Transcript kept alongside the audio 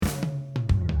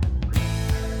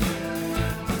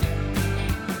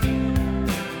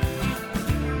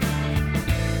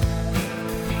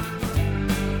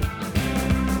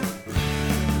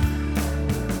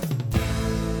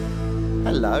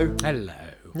Hello. Hello.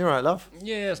 You all right, love?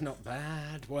 Yeah, it's not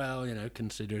bad. Well,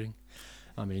 considering.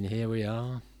 I mean, here we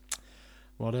are.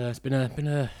 It's been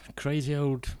a crazy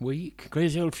old week,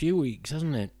 crazy old few weeks,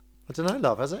 hasn't it? I don't know,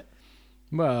 love, has it?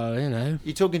 Well,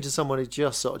 You're talking to someone who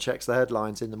just sort of checks the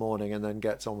headlines in the morning and then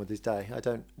gets on with his day. I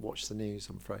don't watch the news,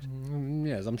 I'm afraid.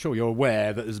 Yes, I'm sure you're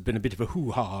aware that there's been a bit of a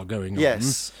hoo-ha going on.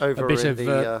 Yes, over a bit in of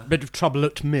the... bit of trouble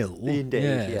at Mill. Indeed,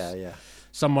 yes. yeah.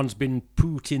 Someone's been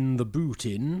Putin the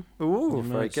bootin'. Ooh,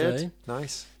 very good. Say.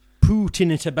 Nice. Putin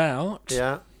it about.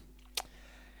 Yeah.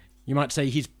 You might say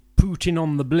he's Putin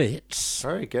on the blitz.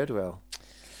 Very good, Will.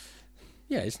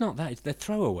 Yeah, it's not that. It's their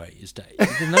throwaways, Dave.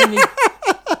 There's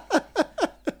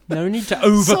no need to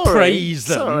overpraise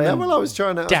them. Sorry, well, I was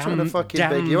trying to fucking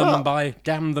big you up.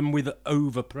 Damn them with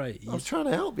overpraise. I was trying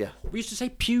to help you. We used to say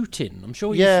Putin. I'm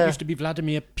sure it used to be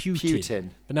Vladimir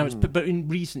Putin. But now but in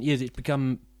recent years it's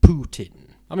become Putin.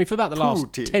 I mean, for about the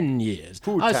last 10 years.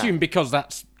 Putin. I assume because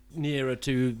that's nearer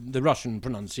to the Russian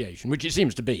pronunciation, which it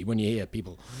seems to be when you hear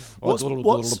people. What's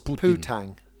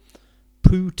Putang?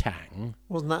 Putang?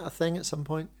 Wasn't that a thing at some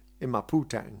point? In my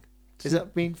Putang. Does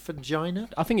that mean vagina?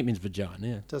 I think it means vagina,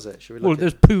 yeah. Does it? Should we look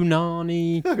there's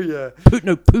Punani. Oh, yeah.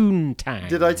 Poontang.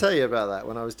 Did I tell you about that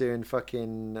when I was doing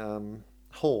fucking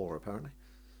whore, apparently?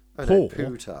 Oh, whore?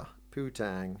 No,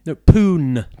 Putang. No,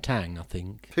 Poontang, I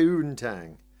think.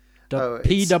 Poontang.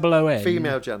 P-O-O-N.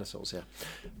 Female genitals, yeah.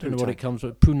 Don't know what it comes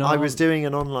with. Punani. I was doing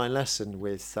an online lesson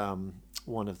with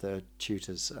one of the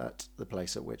tutors at the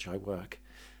place at which I work.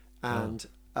 And...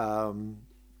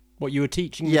 what, you were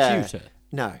teaching the tutor?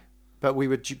 No. But we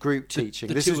were group teaching.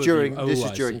 The this two is of during you. this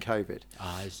is I during see. COVID.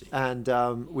 I see. And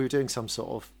we were doing some sort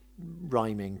of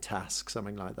rhyming task,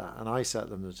 something like that. And I set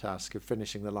them the task of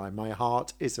finishing the line, "My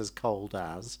heart is as cold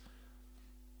as,"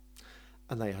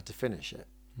 and they had to finish it.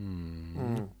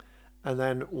 And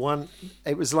then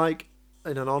it was like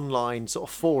in an online sort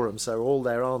of forum, so all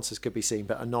their answers could be seen,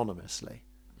 but anonymously.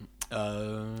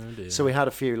 Oh dear. So we had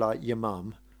a few like your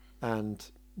mum and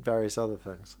various other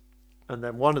things. And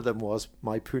then one of them was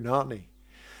my punani.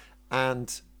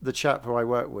 And the chap who I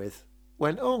work with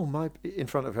went, in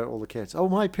front of all the kids, "Oh,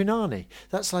 my punani.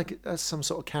 That's some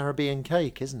sort of Caribbean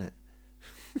cake, isn't it?"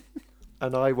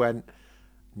 And I went,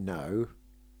 "No,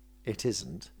 it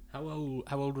isn't." How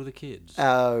old were the kids?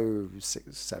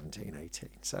 17, 18.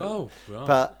 So, right.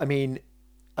 But, I mean,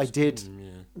 I did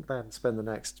then spend the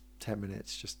next 10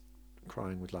 minutes just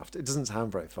crying with laughter. It doesn't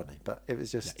sound very funny, but it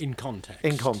was just... In context.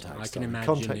 In context. I can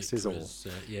imagine context is was,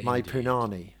 all. my indeed.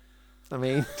 Punani. I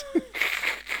mean...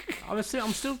 I'm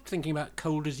still thinking about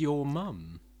cold as your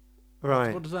mum.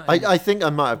 Right. What does that I think I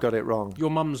might have got it wrong.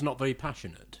 Your mum's not very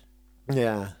passionate.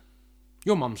 Yeah.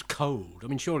 Your mum's cold. I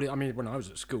mean, surely, when I was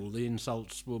at school, the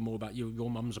insults were more about your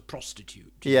mum's a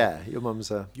prostitute. Yeah, your mum's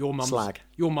a slag.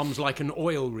 Your mum's like an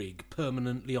oil rig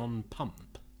permanently on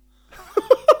pump.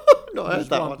 Not heard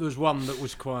that one. There was one that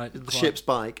was quite... The ship's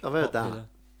bike. I've heard popular. that.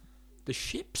 The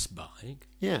ship's bike?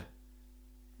 Yeah.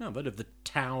 No, but of the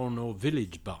town or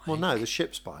village bike. Well, no, the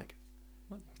ship's bike.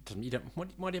 Why do you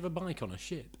have a bike on a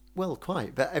ship? Well,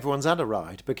 quite. But everyone's had a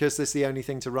ride because it's the only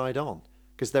thing to ride on.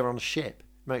 Because they're on a ship.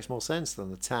 It makes more sense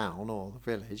than the town or the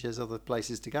village. There's other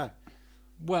places to go.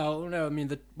 Well, no,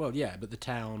 but the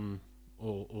town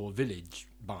or village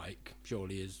bike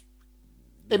surely is...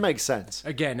 It makes sense.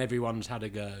 Again, everyone's had a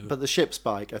go. But the ship's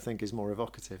bike, I think, is more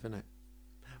evocative, isn't it?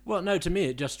 Well, no, to me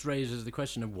it just raises the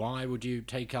question of why would you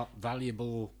take up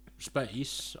valuable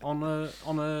space on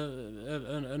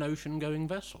an ocean-going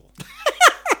vessel?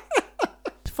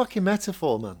 It's a fucking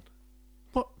metaphor, man.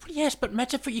 What? Yes, but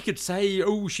metaphor. You could say,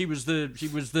 she was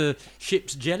the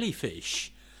ship's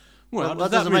jellyfish. Well,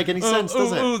 that doesn't make any sense,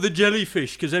 does it? Oh, the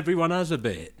jellyfish, because everyone has a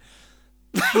bit.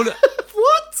 Well,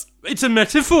 what? It's a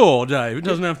metaphor, Dave. It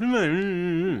doesn't have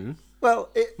to be.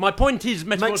 Well, my point is,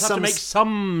 metaphors have to make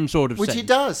some sort of sense. Which it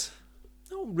does.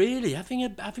 Oh, really? Having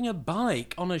a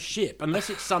bike on a ship, unless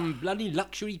it's some bloody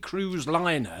luxury cruise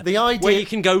liner, the idea where you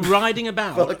can go riding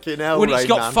about fucking hell, when it's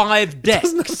got 5 decks. It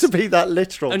doesn't have to be that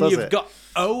literal, and does you've it? got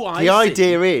the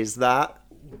idea is that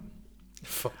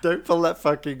don't pull that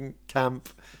fucking camp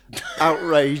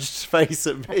outraged face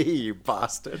at me, you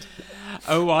bastard.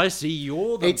 Oh, I see.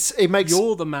 You're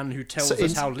the man who tells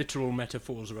us how literal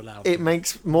metaphors are allowed. It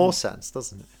makes more sense,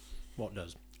 doesn't it? What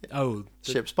does? Oh,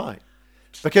 ship's bike.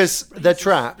 Because they're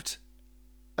trapped,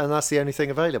 and that's the only thing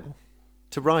available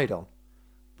to ride on.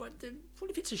 But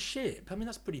what if it's a ship? I mean,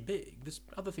 that's pretty big. There's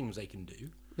other things they can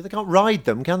do. But they can't ride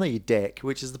them, can they, you dick?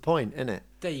 Which is the point, isn't it?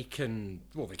 They can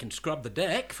scrub the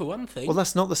deck, for one thing. Well,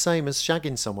 that's not the same as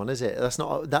shagging someone, is it? That's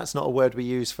not a word we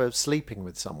use for sleeping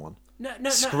with someone. No,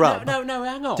 Scrub. No,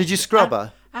 hang on. Did you scrub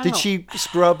her? Did she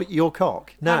scrub your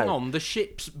cock? No. Hang on, the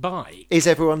ship's bike. Is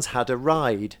everyone's had a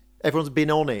ride? Everyone's been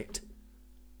on it.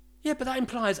 Yeah, but that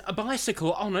implies a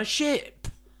bicycle on a ship.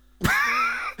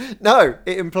 No,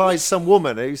 it implies some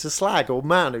woman who's a slag or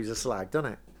man who's a slag,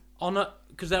 doesn't it?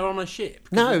 Because they're on a ship.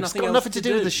 No, it's got nothing to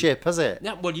do with the ship, has it?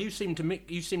 Yeah, well, you seem to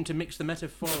mix the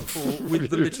metaphorical with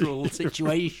the literal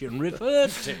situation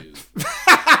referred to.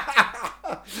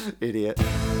 Idiot.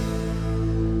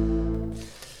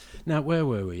 Now, where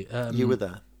were we? You were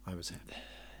there. I was here.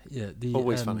 Yeah,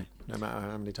 Always funny, no matter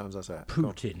how many times I say it.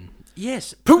 Putin.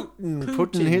 Yes. Putin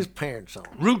putting his pants on.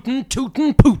 Rootin'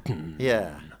 tootin' Putin.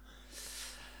 Yeah.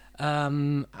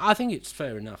 I think it's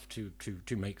fair enough to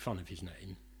make fun of his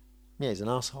name. Yeah, he's an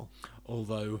arsehole.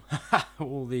 Although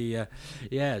all the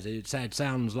it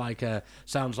sounds like a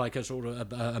sort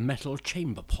of a metal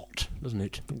chamber pot, doesn't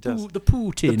it? It does. The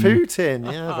Putin. The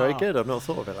Putin, yeah, very good. I've not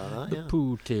thought of it like that. The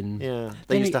Putin. Yeah,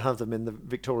 they used to have them in the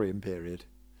Victorian period.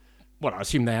 Well, I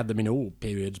assume they had them in all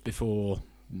periods before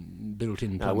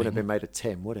built-in plumbing. No, it wouldn't have been made of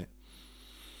tin, would it?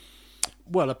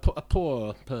 Well, a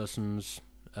poor person's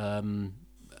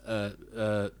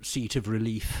seat of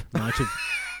relief might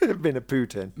have been a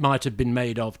Putin. Might have been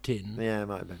made of tin. Yeah, it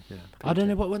might have been. Yeah, I don't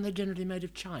know when they're generally made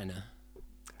of china.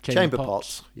 Chamber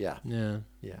pots. Yeah. Yeah.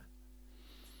 Yeah.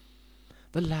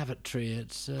 The lavatory.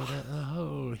 It's the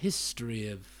whole history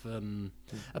of.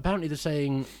 Apparently, they're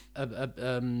saying about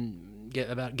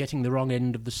getting the wrong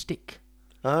end of the stick.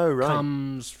 Oh right.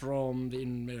 Comes from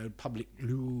public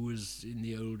loos in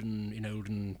the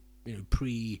olden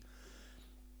pre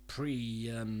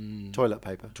toilet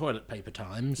paper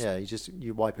times. Yeah,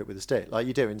 you wipe it with a stick, like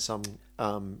you do in some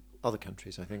other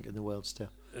countries, I think, in the world still.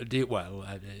 You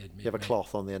have a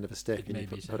cloth on the end of a stick and you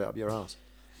put it up your arse.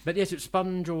 But yes, it's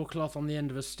sponge or cloth on the end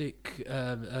of a stick,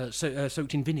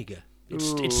 soaked in vinegar.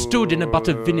 It's stood in a butt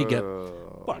of vinegar.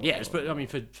 Well, yes, but I mean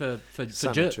for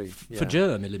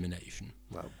germ elimination.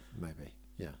 Well, maybe,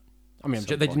 yeah. I mean,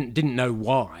 they didn't know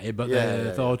why, but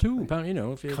they thought, apparently,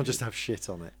 if you can't just have shit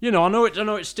on it. I know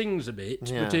it stings a bit,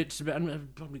 but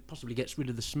and probably possibly gets rid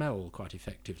of the smell quite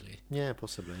effectively. Yeah,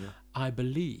 possibly. Yeah. I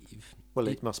believe. Well,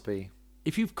 it must be.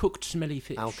 If you've cooked smelly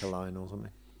fish, alkaline or something,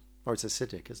 or it's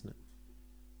acidic, isn't it?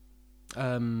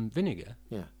 Vinegar.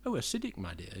 Yeah. Oh, acidic,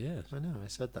 my dear. Yes. I know. I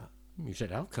said that. You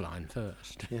said alkaline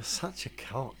first. You're such a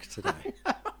cock today.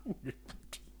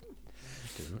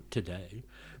 Today.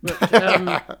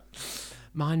 But,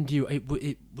 mind you,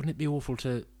 wouldn't it be awful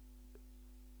to...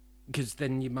 Because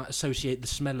then you might associate the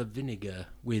smell of vinegar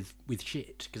with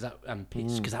shit and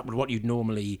piss, because that would what you'd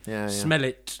normally smell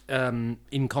it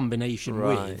in combination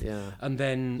with. Yeah. And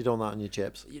then... You don't want that on your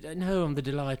chips. You don't know on the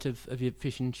delight of your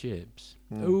fish and chips.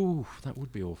 Ooh, that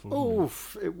would be awful.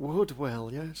 Oof, it would, well,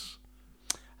 yes.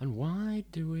 And why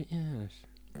do we... Yes.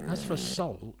 As for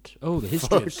salt... Oh, the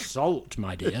history of salt,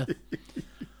 my dear.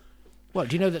 Well,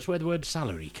 do you know that's where the word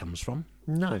salary comes from?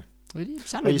 No.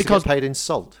 Salary, because paid in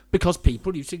salt. Because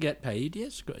people used to get paid,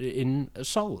 yes, in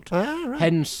salt. Ah, right.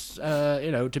 Hence,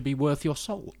 to be worth your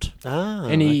salt. Ah,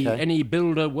 any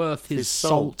builder worth his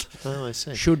salt. Oh, I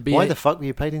see. Should be. Why the fuck were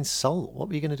you paid in salt? What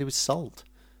were you going to do with salt?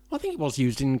 I think it was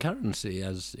used in currency,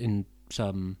 as in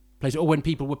some places, or when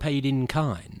people were paid in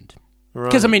kind.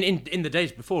 Because, I mean, in the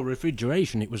days before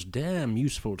refrigeration, it was damn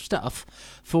useful stuff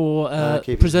for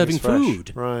preserving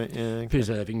food. Right, yeah. Okay.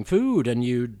 Preserving food, and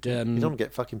you'd... you don't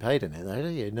get fucking paid in it, though, do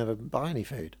you? You'd never buy any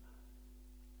food.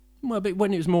 Well, but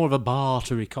when it was more of a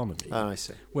barter economy. Oh, I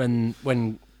see. When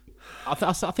I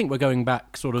think we're going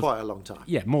back sort of... Quite a long time.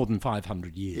 Yeah, more than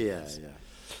 500 years. Yeah.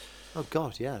 Oh,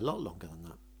 God, yeah, a lot longer than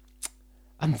that.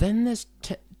 And then there's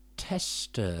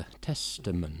testament...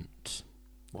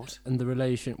 What? And the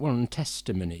relation, and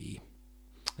testimony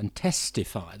and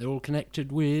testify, they're all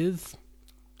connected with...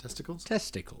 Testicles,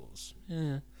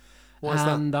 yeah. Why is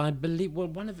that? And I believe, I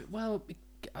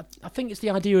think it's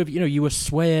the idea of, you were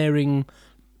swearing,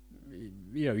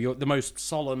 the most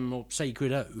solemn or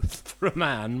sacred oath for a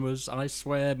man was, I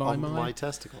swear by my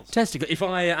testicles. If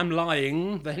I am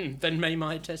lying, then may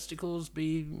my testicles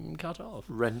be cut off.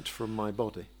 Rent from my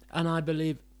body. And I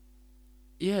believe...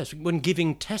 Yes, when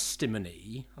giving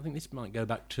testimony, I think this might go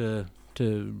back to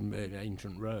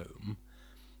ancient Rome.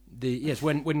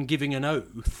 When giving an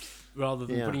oath, rather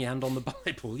than putting your hand on the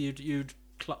Bible, you'd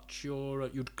clasp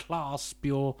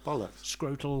your bollocks,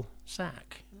 scrotal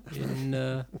sack and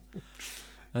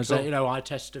say, I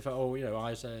testify, or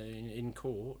I say in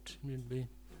court. You'd be... Do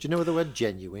you know where the word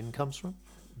genuine comes from?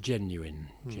 Genuine,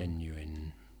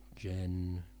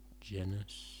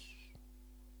 genus.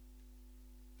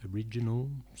 Original,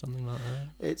 something like that.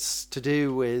 It's to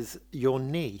do with your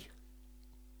knee.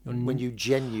 When you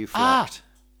genuflect.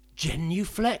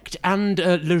 genuflect and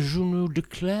Le Genou de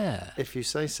Claire, If you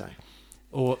say so.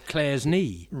 or Claire's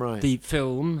Knee, Right. the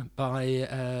film by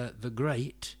the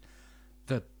great,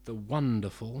 the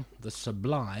wonderful, the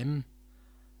sublime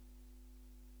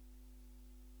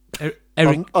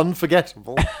Eric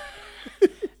Unforgettable.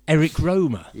 Eric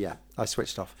Romer. Yeah, I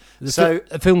switched off.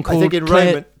 A film I called think in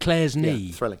Roman, Claire's Knee.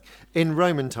 yeah, thrilling. In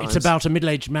Roman times, It's about a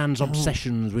middle-aged man's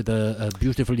obsessions with a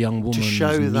beautiful young woman's to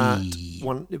show knee.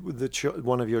 that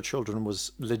one of your children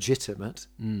was legitimate,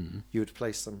 Mm. you would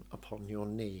place them upon your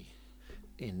knee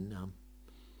in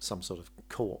some sort of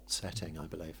court setting, I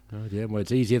believe. Oh dear, well,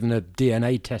 it's easier than a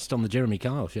DNA test on the Jeremy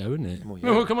Kyle show, isn't it? Well, yeah.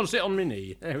 Oh, come on, sit on my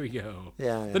knee. There we go.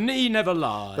 Yeah, yeah. The knee never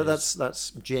lies. But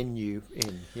that's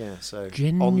genuine, yeah. So on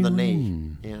Genuine. the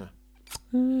knee, yeah.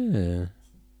 Yeah.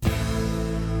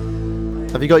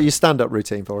 Have you got your stand-up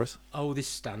routine for us? Oh, this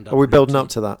stand-up. Are we building routine. up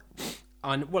to that?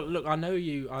 Well, look, I know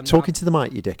you. Talking to the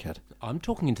mic, you dickhead. I'm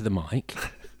talking into the mic.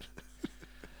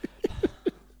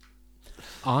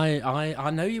 I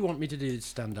know you want me to do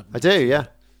stand-up. I do, yeah.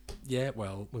 Yeah,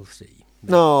 well, we'll see.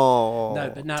 No,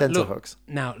 but now tenterhooks.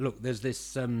 look. There's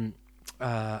this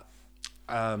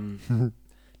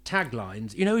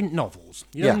taglines. You know, in novels.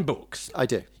 You know, Yeah. in books. I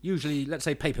do. Usually, let's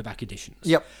say paperback editions.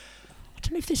 Yep. I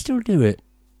don't know if they still do it.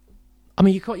 I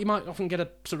mean, you might often get a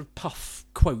sort of puff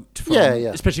quote from, Yeah,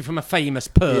 yeah. especially from a famous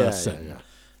person, Yeah.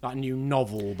 like a new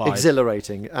novel by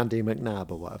Exhilarating Andy McNabb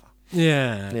or whatever.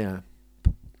 yeah, Yeah.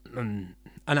 an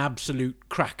absolute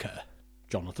cracker,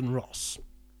 Jonathan Ross.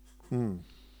 Mm.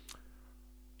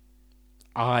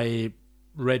 I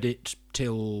read it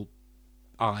till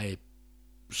I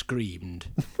screamed.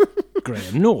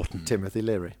 Graham Norton. Timothy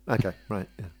Leary. Okay, right.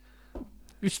 Yeah.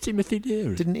 It's Timothy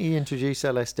Leary. Didn't he introduce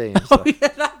LSD and stuff? Oh yeah,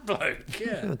 that bloke.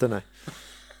 Yeah. I don't know.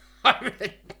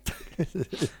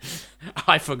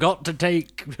 I forgot to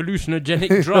take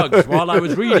hallucinogenic drugs while I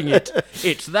was reading it.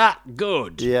 It's that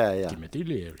good. Yeah, yeah. Timothy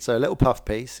Leary. So a little puff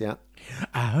piece, yeah.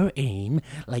 Our aim,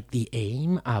 like the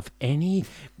aim of any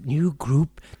new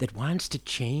group that wants to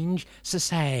change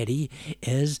society,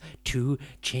 is to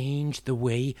change the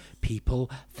way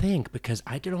people think. Because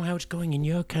I don't know how it's going in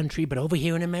your country, but over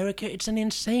here in America, it's an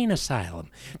insane asylum.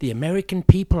 The American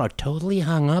people are totally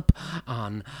hung up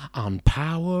on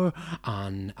power,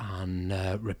 on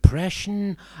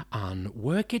repression, on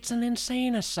work. It's an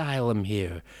insane asylum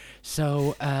here.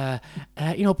 So,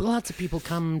 lots of people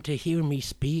come to hear me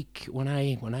speak when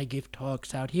I give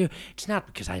talks out here. It's not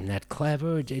because I'm that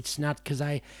clever. It's not because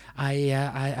I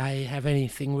have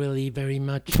anything really very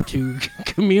much to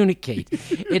communicate.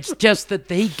 It's just that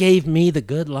they gave me the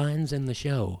good lines in the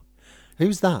show.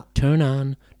 Who's that? Turn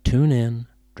on, tune in,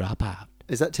 drop out.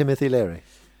 Is that Timothy Leary?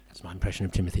 That's my impression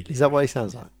of Timothy Leary. Is that what he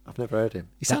sounds like? I've never heard him.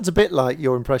 He sounds a bit like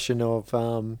your impression of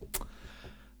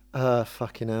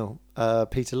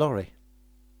Peter Lorre.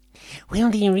 Well,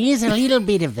 there is a little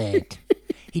bit of that.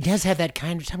 He does have that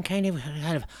some kind of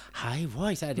high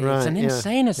voice. It's Right, an yeah,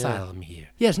 insane asylum here.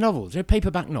 Yes, novels. They're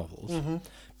paperback novels. Mm-hmm.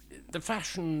 The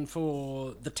fashion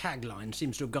for the tagline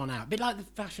seems to have gone out. A bit like the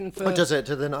fashion for... Oh, does it?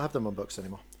 Do they not have them on books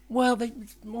anymore? Well, they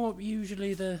more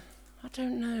usually I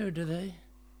don't know, do they?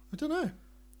 I don't know.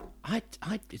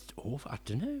 It's awful. I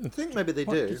don't know. I think maybe they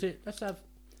What do. does it... Let's have...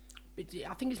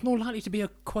 I think it's more likely to be a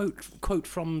quote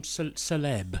from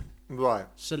celeb. Right.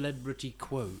 Celebrity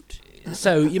quote.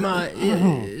 So you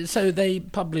might. So they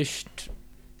published.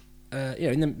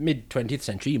 In the mid 20th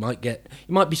century, you might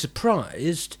be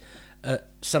surprised at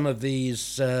some of these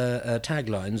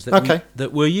taglines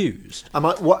that were used.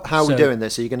 How are we doing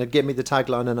this? Are you going to give me the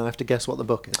tagline and I have to guess what the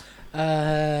book is?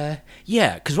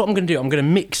 Yeah, because what I'm going to do, I'm going to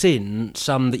mix in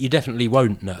some that you definitely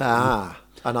won't know.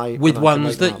 With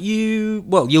ones that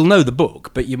you'll know the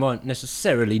book, but you might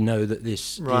necessarily know that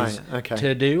this is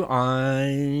to do.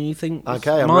 I think this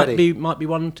might be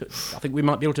one to. I think we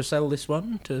might be able to sell this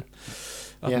one to,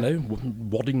 I don't know,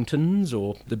 Waddingtons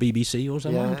or the BBC or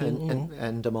something. Yeah,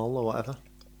 Endemol or whatever.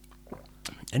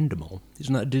 Endemol,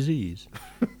 isn't that a disease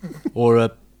or a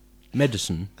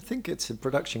medicine? I think it's a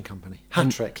production company.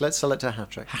 Hat-Trick. Let's sell it to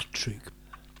Hat-Trick. Hat-Trick.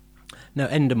 No,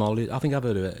 Endemol. I think I've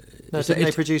heard of it. No, didn't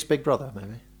they produce Big Brother?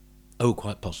 Maybe. Oh,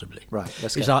 quite possibly. Right.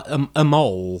 Let's it's go. like a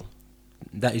mole.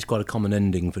 That is quite a common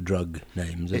ending for drug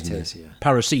names, isn't it? It is, yeah.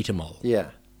 Paracetamol. Yeah.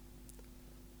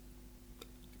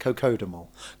 Cocodamol.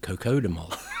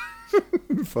 Cocodamol.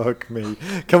 Fuck me.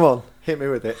 Come on, hit me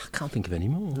with it. I can't think of any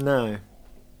more. No.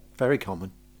 Very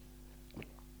common.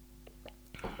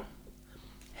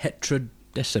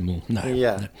 Heterodecimal. No.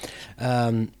 Yeah.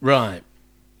 No. Right.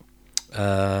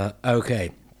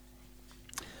 Okay.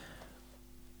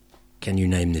 Can you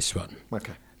name this one?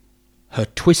 Okay. Her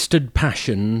twisted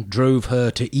passion drove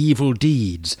her to evil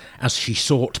deeds as she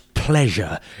sought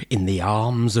pleasure in the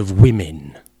arms of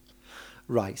women.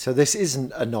 Right, so this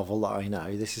isn't a novel that I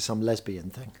know. This is some lesbian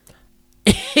thing.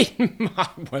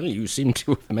 Well, you seem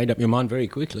to have made up your mind very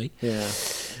quickly. Yeah.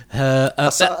 Are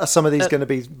Are some of these going to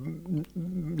be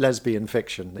lesbian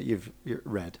fiction that you've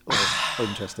read or are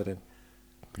interested in?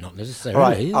 Not necessarily. All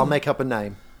right, I'll make up a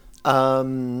name.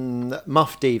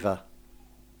 Muff Diva.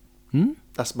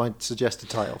 That's my suggested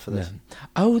title for this. No.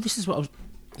 Oh, this is what I was...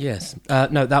 Yes.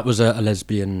 No, that was a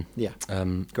lesbian Yeah,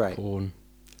 great. porn.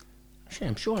 Actually,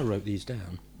 I'm sure I wrote these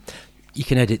down. You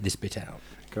can edit this bit out.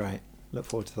 Great. Look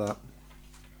forward to that.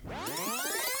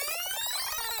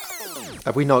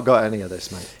 Have we not got any of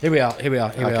this, mate? Here we are. Here we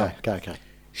are. Okay.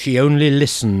 She only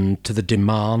listened to the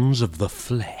demands of the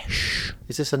flesh.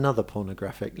 Is this another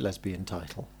pornographic lesbian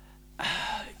title?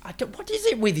 What is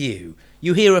it with you?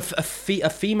 You hear a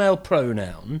female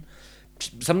pronoun,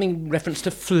 something reference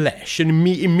to flesh, and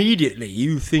immediately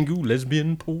you think, ooh,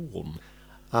 lesbian porn.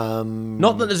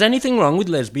 Not that there's anything wrong with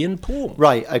lesbian porn.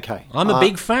 Right, okay. I'm a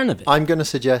big fan of it. I'm going to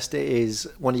suggest it is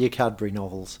one of your Cadbury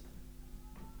novels.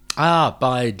 Ah,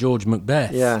 by George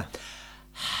Macbeth. Yeah.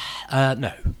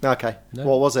 No. Okay. No.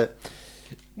 What was it?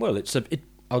 Well,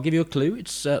 I'll give you a clue.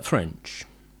 It's French.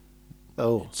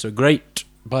 Oh. It's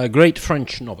by a great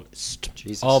French novelist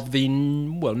Jesus. of the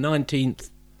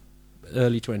 19th,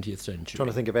 early 20th century. Trying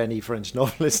to think of any French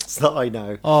novelists that I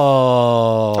know.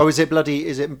 Oh, Is it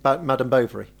about Madame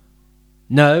Bovary?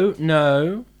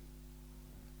 no.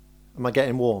 Am I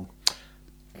getting warm?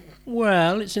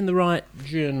 Well, it's in the right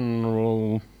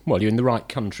general... Well, you're in the right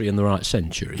country in the right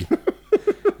century.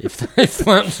 if that's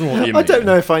what you mean. I don't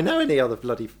know if I know any other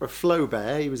bloody...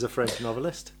 Flaubert, he was a French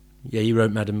novelist. Yeah, you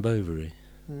wrote Madame Bovary.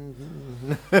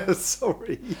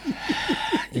 Sorry.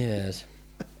 Yes.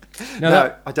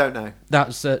 No, I don't know.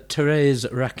 That's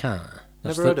Thérèse Raquin.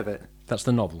 Never heard of it. That's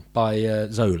the novel by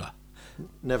Zola.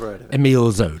 Never heard of it.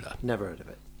 Emile Zola. Never heard of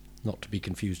it. Not to be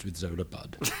confused with Zola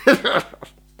Budd.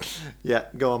 Yeah,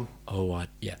 go on. Oh,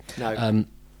 yeah. No.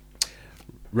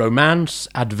 Romance,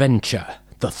 adventure,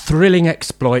 the thrilling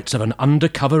exploits of an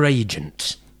undercover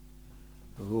agent.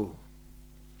 Ooh.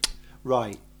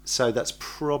 Right, so that's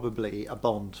probably a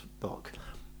Bond book.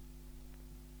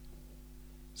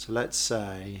 So let's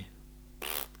say...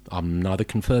 I'm neither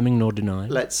confirming nor denying.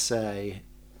 Let's say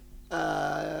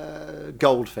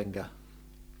Goldfinger.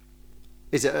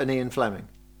 Is it an Ian Fleming?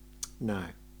 No.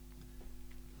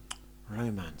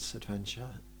 Romance, adventure.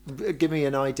 Give me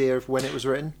an idea of when it was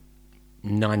written.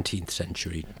 19th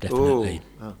century, definitely.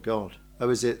 Ooh. Oh, God. Oh,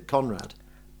 is it Conrad?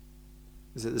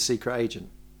 Is it The Secret Agent?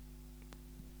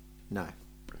 No.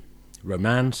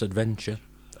 Romance, adventure,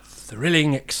 the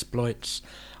thrilling exploits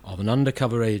of an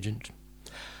undercover agent.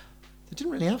 They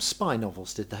didn't really have spy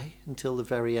novels, did they? Until the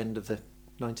very end of the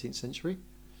 19th century?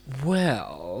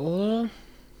 Well,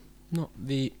 not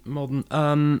the modern...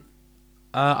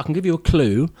 I can give you a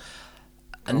clue.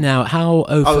 Now, how...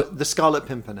 The Scarlet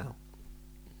Pimpernel.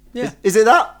 Yeah. Is it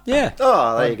that? Yeah.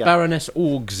 Oh, there you go. Baroness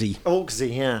Orgsy.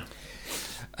 Orgsy, yeah.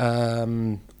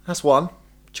 Um, That's one.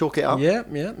 Chalk it up.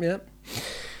 yeah.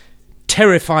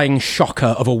 Terrifying shocker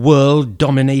of a world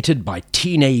dominated by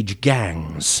teenage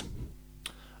gangs.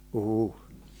 Ooh.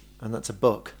 And that's a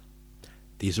book.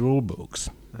 These are all books.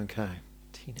 Okay.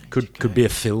 Teenage Could be a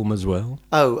film as well.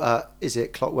 Oh, is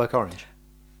it Clockwork Orange?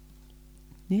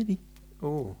 Nearly.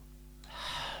 Ooh.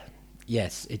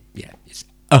 Yes, it's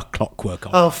a Clockwork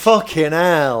Orange. Oh, fucking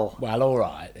hell. Well, all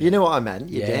right. You know what I meant,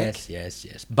 you dick.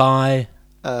 Yes. By...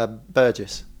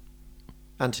 Burgess.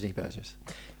 Anthony Burgess.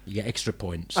 You get extra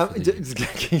points. Can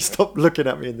you stop looking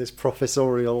at me in this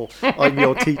professorial, I'm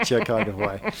your teacher kind of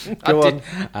way? Go on.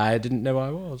 I didn't know I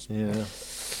was. Yeah.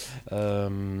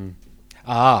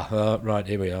 Right,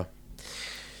 here we are.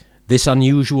 This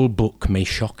unusual book may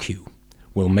shock you,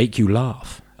 will make you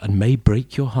laugh, and may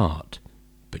break your heart,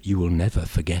 but you will never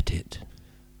forget it.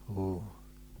 Ooh.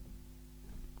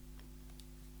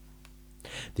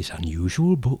 This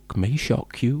unusual book may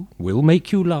shock you, will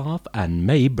make you laugh, and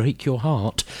may break your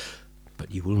heart,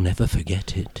 but you will never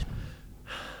forget it.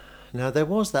 Now, there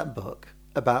was that book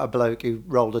about a bloke who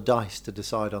rolled a dice to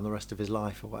decide on the rest of his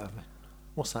life or whatever.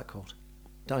 What's that called?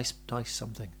 Dice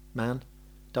something. Man?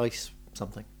 Dice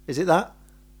something. Is it that?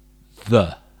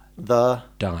 The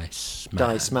Dice Man.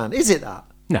 Dice Man. Is it that?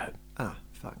 No. Ah,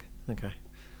 fuck. Okay.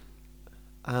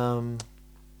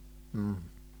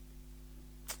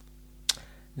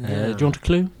 Do you want a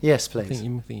clue? Yes, I please.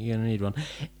 think you're going to need one.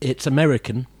 It's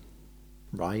American.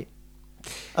 Right.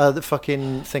 The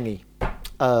fucking thingy.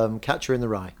 Catcher in the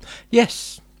Rye.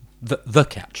 Yes. The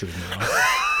Catcher in the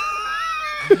Rye.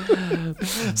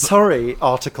 Sorry,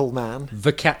 article man.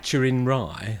 The Catcher in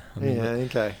Rye.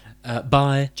 Okay.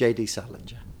 By... J.D.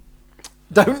 Salinger.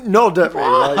 Don't nod at me.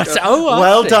 Like, Oh, I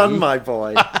well see. done, my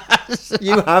boy.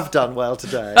 You have done well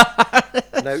today.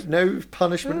 No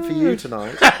punishment for you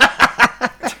tonight.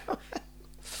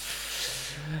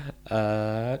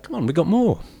 Come on, we got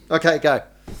more. Okay, go.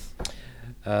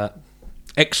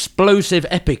 Explosive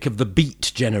epic of the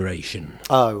Beat generation.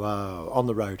 Oh, On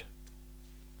the Road.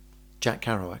 Jack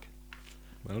Kerouac.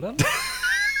 Well done.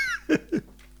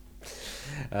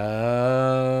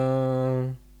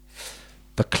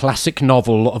 The classic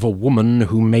novel of a woman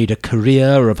who made a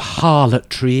career of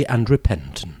harlotry and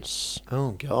repentance.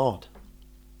 Oh, God.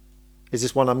 Is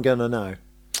this one I'm going to know?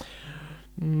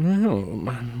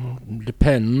 Well,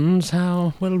 depends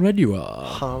how well read you are.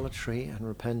 Harlotry and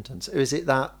repentance. Is it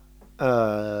that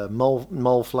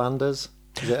Mole Flanders?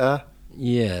 Is it her?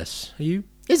 Yes. Are you?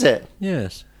 Is it?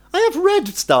 Yes. I have read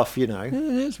stuff, you know.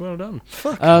 Yes, well done.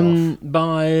 Fuck off.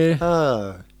 By...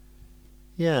 Oh.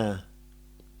 Yeah.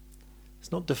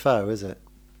 It's not Defoe, is it?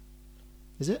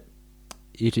 Is it?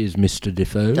 It is Mr.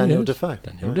 Defoe. Daniel yes. Defoe.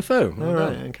 Daniel Right. Defoe. All Well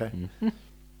right, done. okay.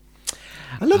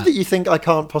 I love that you think I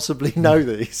can't possibly know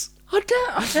these. I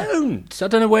don't. I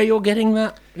don't know where you're getting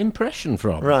that impression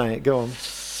from. Right, go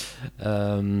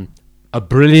on. A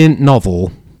brilliant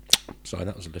novel. Sorry,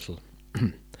 that was a little...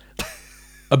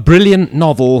 A brilliant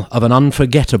novel of an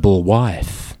unforgettable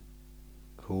wife.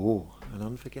 Oh, an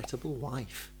unforgettable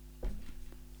wife.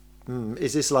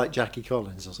 Is this like Jackie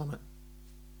Collins or something?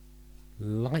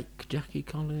 Like Jackie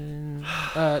Collins?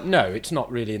 No, it's not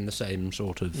really in the same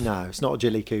sort of... No, it's not a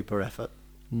Jilly Cooper effort.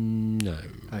 No.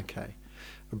 Okay.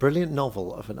 A brilliant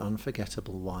novel of an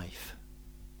unforgettable wife.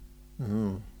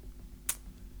 I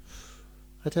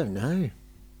don't know.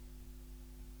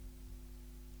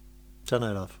 Don't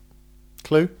know, love.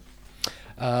 Clue?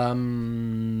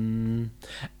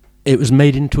 It was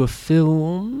made into a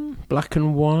film, black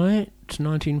and white,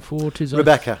 1940s.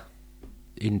 Rebecca.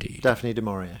 Indeed. Daphne du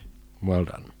Maurier. Well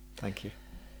done. Thank you.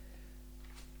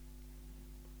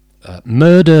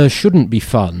 Murder shouldn't be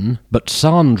fun, but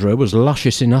Sandra was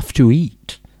luscious enough to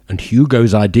eat, and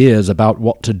Hugo's ideas about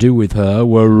what to do with her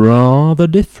were rather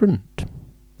different.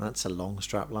 That's a long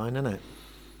strap line, isn't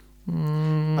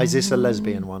it? Is this a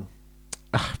lesbian one?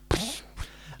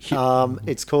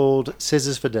 It's called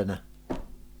Scissors for Dinner.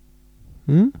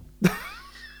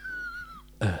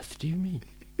 Earth, do you mean?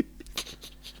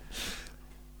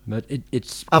 But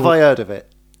it's... Have I heard of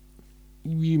it?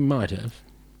 You might have.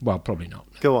 Well, probably not.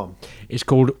 Go on. It's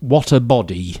called What a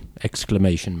Body!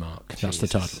 Exclamation mark. That's the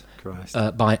title. Jesus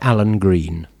Christ. By Alan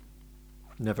Green.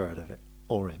 Never heard of it.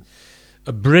 Or him.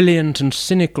 A brilliant and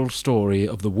cynical story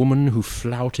of the woman who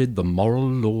flouted the moral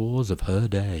laws of her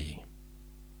day.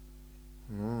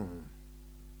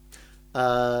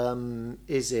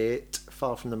 Is it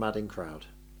Far from the Madding Crowd?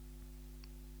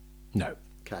 No.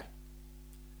 Okay.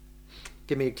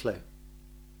 Give me a clue.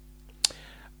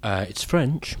 It's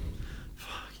French.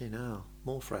 Fucking hell.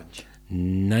 More French.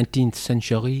 19th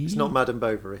century. It's not Madame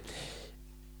Bovary,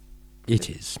 It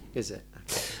is. is it?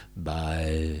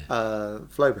 By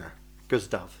Flaubert.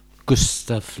 Gustave.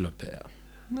 Gustave Flaubert.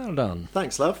 Well done.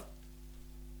 Thanks, love.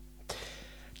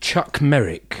 Chuck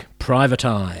Merrick, Private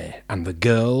Eye, and the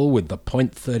girl with the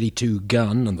 .32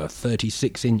 gun and the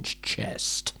 36-inch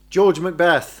chest. George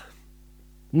Macbeth.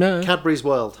 No. Cadbury's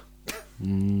World.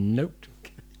 Nope.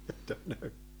 Don't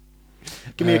know.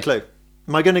 Give me a clue.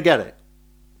 Am I going to get it?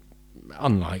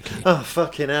 Unlikely. Oh,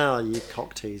 fucking hell, you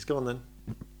cock tease. Go on then.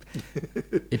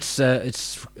 It's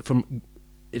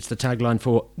the tagline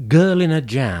for Girl in a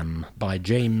Jam by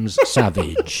James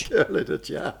Savage. Girl in a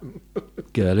jam.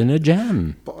 Girl in a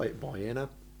Jam. Boy in a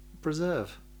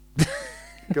preserve.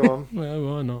 Go on. Well,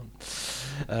 why not?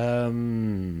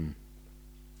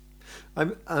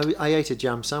 I ate a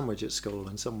jam sandwich at school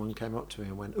and someone came up to me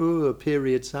and went, "Ooh, a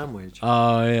period sandwich."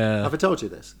 Oh, yeah. Have I told you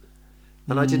this?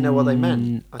 And I didn't know what they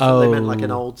meant. I thought they meant like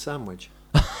an Oh. old sandwich.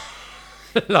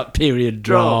 Like period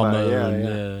drama. Drama, yeah,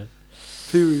 and,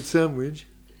 Period sandwich.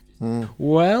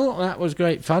 Well, that was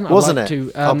great fun. Wasn't I'd like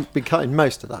it? To, I'll be cutting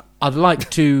most of that. I'd like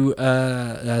to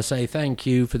say thank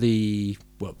you for the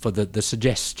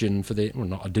suggestion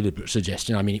not a deliberate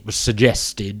suggestion. I mean, it was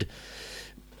suggested.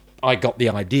 I got the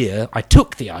idea. I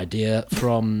took the idea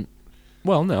from.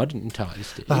 Well, no, I didn't entirely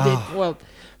steal it.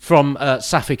 From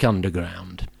Sapphic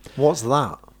Underground. What's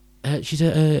that? She's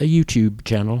a YouTube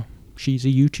channel. She's a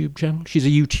YouTube channel. She's a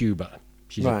YouTuber.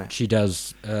 Right. She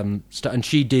does stuff, and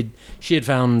she had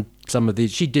found some of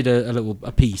these. She did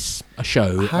a piece, a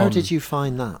show. How did you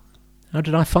find that? How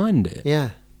did I find it?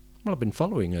 Yeah. Well, I've been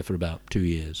following her for about 2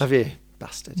 years. Have you?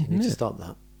 Bastard. You need to Yeah. stop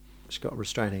that. She's got a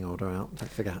restraining order out. Don't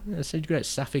forget. Yeah, so great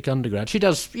Sapphic undergrad. She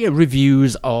does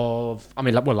reviews of, I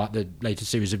mean, like the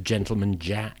latest series of Gentleman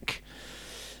Jack.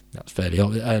 That's fairly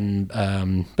obvious. And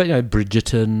but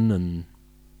Bridgerton and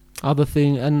other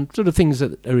things, and sort of things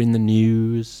that are in the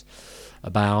news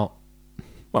about,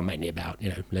 well, mainly about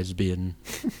lesbian.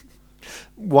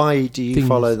 Why do you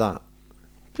follow that?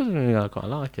 I quite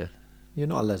like her. You're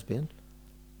not a lesbian.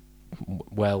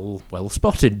 Well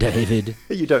spotted, David.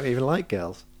 You don't even like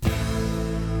girls.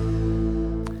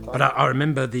 But I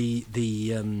remember the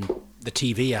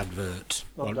TV advert.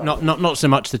 Well, not so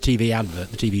much the TV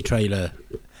advert. The TV trailer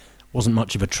wasn't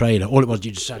much of a trailer. All it was,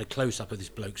 you just had a close up of this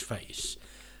bloke's face,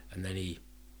 and then he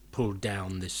pulled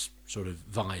down this sort of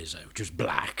visor, which was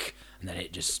black, and then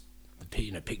it just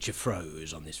the picture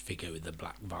froze on this figure with the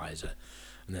black visor,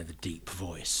 and then the deep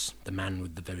voice, the man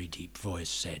with the very deep voice,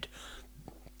 said,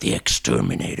 "The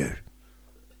Exterminator.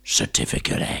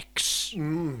 Certificate X."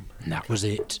 And that was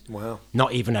it. Wow.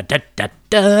 Not even a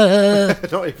da-da-da.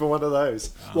 Not even one of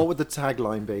those. Oh. What would the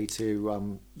tagline be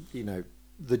to,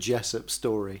 the Jessup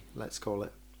story, let's call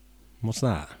it? What's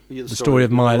that? The story of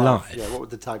my life. Yeah, what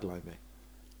would the tagline be?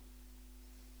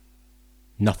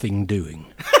 Nothing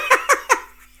doing.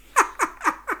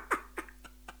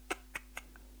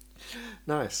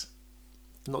 Nice.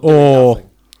 Not doing nothing.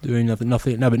 Doing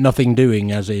nothing. No, but nothing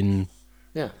doing as in...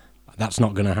 Yeah. That's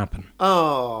not going to happen.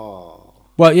 Oh.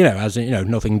 Well, as in,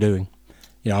 nothing doing.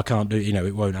 I can't do,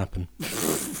 it won't happen.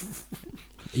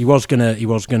 He was gonna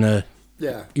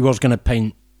Yeah. He was gonna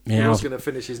paint me out. He was gonna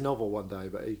finish his novel one day,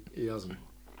 but he hasn't.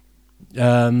 He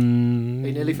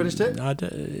nearly finished it?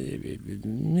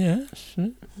 Yes.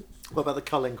 What about the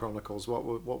Culling Chronicles? What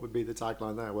would be the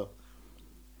tagline there, Will?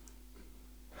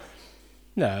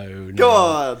 No. Go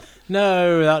on.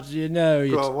 No, that's no.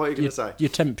 Go on. What are you going to say? You're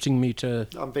tempting me to.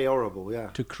 I'm be horrible. Yeah.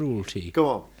 To cruelty. Go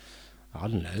on. I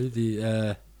don't know,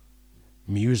 the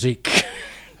music,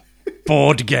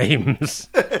 board games,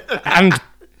 and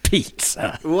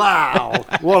pizza. Wow,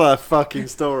 what a fucking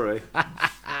story.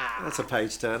 That's a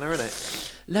page turner, isn't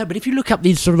it? No, but if you look up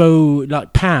these sort of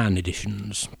like pan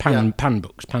editions, pan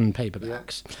books, pan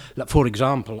paperbacks. Yeah. Like, for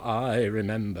example, I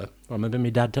remember my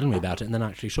dad telling me about it, and then I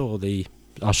actually saw the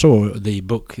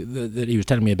book that he was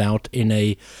telling me about in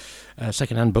a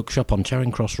second-hand bookshop on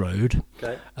Charing Cross Road.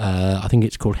 Okay. I think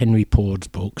it's called Henry Pord's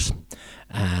Books,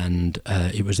 and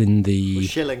it was in the... We're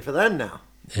shilling for them now.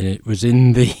 And it was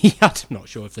in the... I'm not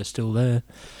sure if they're still there.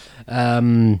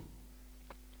 Saturday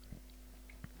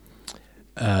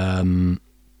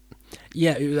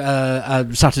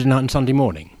night and Sunday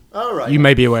morning. Oh, right. You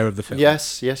may be aware of the film.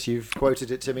 Yes, you've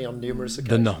quoted it to me on numerous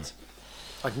occasions. The Nun.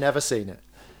 I've never seen it,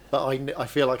 but I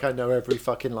feel like I know every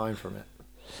fucking line from it.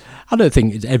 I don't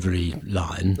think it's every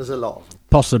line. There's a lot of them.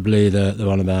 Possibly the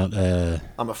one about...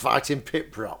 I'm a fighting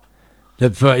pit prop.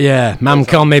 Mum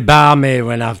called me barmy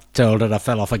when I've told her I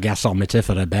fell off a gasometer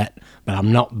for a bet, but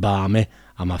I'm not barmy.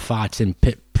 I'm a fighting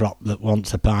pit prop that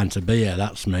wants a pint of beer,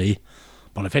 that's me.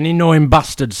 But if any knowing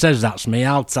bastard says that's me,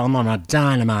 I'll tell him I'm a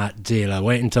dynamite dealer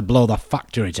waiting to blow the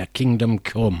factory to kingdom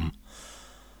come.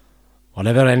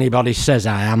 Whatever anybody says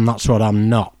I am, that's what I'm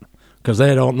not, because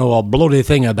they don't know a bloody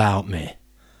thing about me.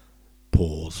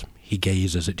 Pause. He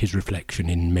gazes at his reflection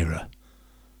in mirror.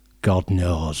 God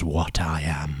knows what I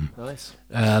am. Nice.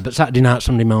 But Saturday night,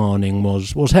 Sunday morning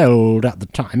was held at the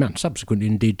time, and subsequently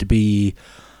indeed, to be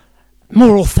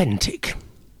more authentic.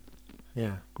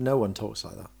 Yeah, no one talks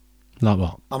like that. Like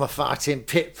what? I'm a fighting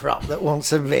pit prop that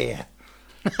wants a beer.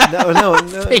 No,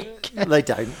 they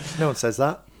don't. No one says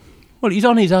that. Well, he's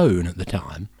on his own at the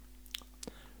time.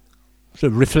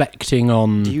 Sort of reflecting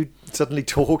on... Do you suddenly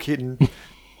talk in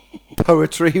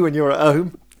poetry when you're at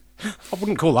home? I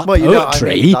wouldn't call that poetry. You know what I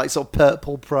mean, like sort of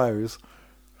purple prose.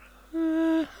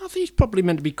 I think he's probably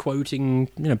meant to be quoting,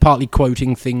 partly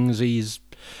quoting things he's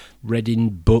read in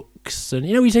books. And,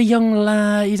 he's a young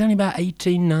lad. He's only about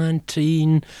 18,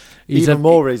 19. Even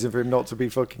more reason for him not to be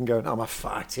fucking going, I'm a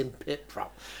fighting pit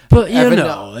prop. But,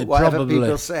 whatever probably...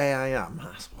 people say I am,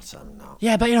 that's what I'm not.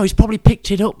 Yeah, but, he's probably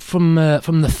picked it up from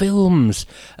the films,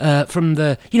 from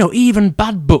the... even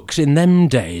bad books in them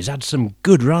days had some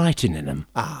good writing in them.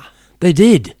 Ah. They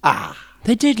did. Ah.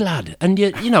 They did, lad. And,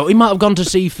 he might have gone to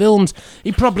see films.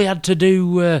 He probably had to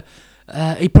do...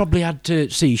 he probably had to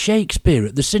see Shakespeare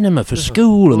at the cinema for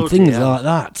school and things like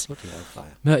that. But,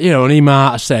 and he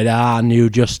might have said, I knew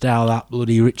just how that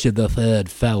bloody Richard III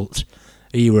felt.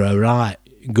 He were a right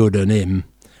good on him.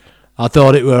 I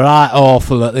thought it were right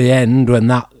awful at the end when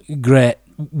that great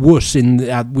wuss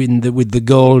with the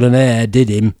golden hair did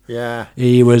him. Yeah.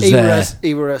 He were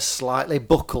a slightly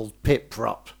buckled pit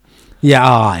prop. Yeah,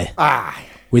 aye. Aye.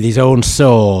 with his own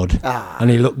sword, and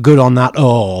he looked good on that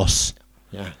horse.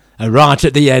 Yeah. And right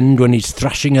at the end, when he's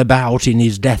thrashing about in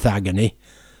his death agony,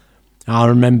 I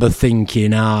remember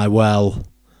thinking, well,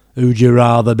 who'd you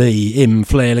rather be, him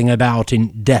flailing about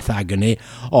in death agony,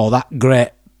 or that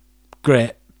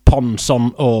great ponce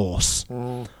on horse?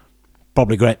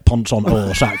 Probably great ponce on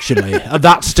horse, actually. At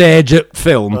that stage of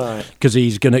film, because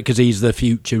he's the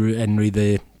future Henry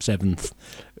VII,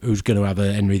 who's going to have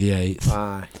a Henry VIII.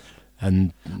 Aye.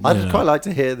 And I'd quite like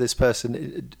to hear this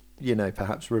person,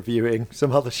 perhaps reviewing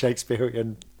some other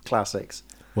Shakespearean classics.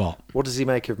 What does he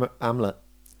make of Hamlet?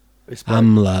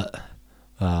 Hamlet.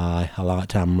 Aye, I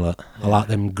liked Hamlet. Yeah. I like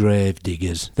them grave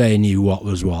diggers. They knew what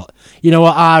was what. You know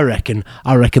what I reckon?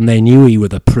 I reckon they knew he were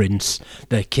the prince,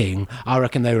 the king. I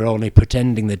reckon they were only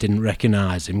pretending they didn't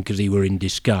recognise him because he were in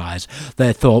disguise.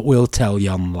 They thought, we'll tell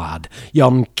yon lad,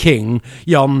 yon king,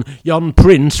 yon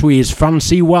prince with his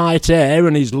fancy white hair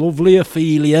and his lovely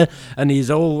Ophelia and his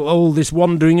all this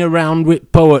wandering around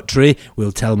with poetry.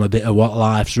 We'll tell him a bit of what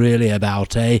life's really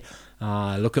about, eh?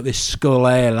 Look at this skull,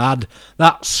 lad.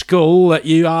 That skull that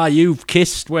you've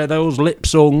kissed where those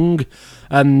lips hung,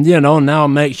 and now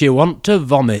makes you want to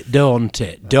vomit, don't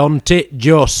it? Don't it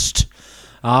just?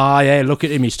 Aye, look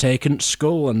at him. He's taken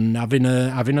skull and having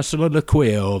a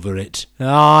soliloquy over it.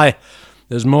 Aye,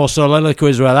 there's more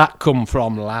soliloquies where that come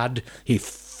from, lad. He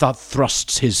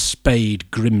thrusts his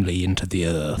spade grimly into the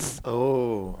earth.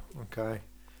 Oh, okay,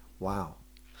 wow,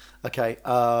 okay.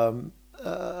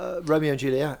 Romeo and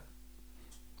Juliet.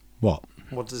 What?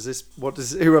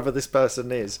 Whoever this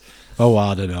person is? Oh,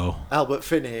 I don't know. Albert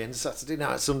Finney in Saturday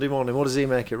Night, Sunday Morning. What does he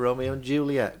make of Romeo and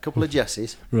Juliet? A couple of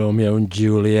Jessies. Romeo and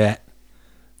Juliet.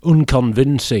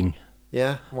 Unconvincing.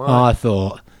 Yeah? Why? I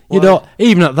thought.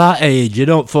 Even at that age, you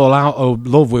don't fall out of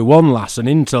love with one lass and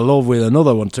into love with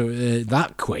another one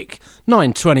that quick. Not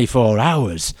in 24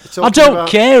 hours. I don't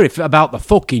care about the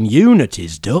fucking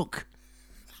unities, Duck.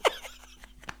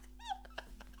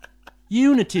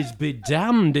 Unities be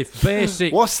damned if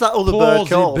basic. What's that other bird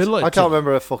called? I can't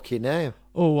remember her fucking name.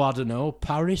 Oh, I don't know.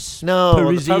 Paris? No,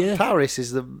 Parisia? Paris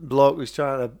is the bloke who's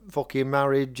trying to fucking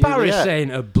marry Juliet. Paris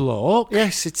ain't a bloke.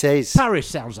 Yes, it is. Paris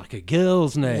sounds like a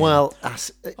girl's name. Well,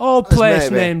 all place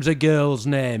names a girl's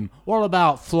name. What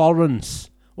about Florence?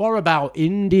 What about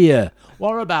India?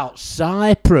 What about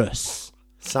Cyprus?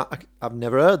 I've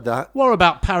never heard that. What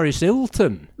about Paris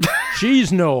Hilton?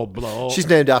 She's no bloke. She's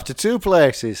named after two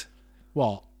places.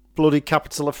 What? Bloody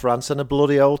capital of France and a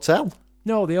bloody hotel.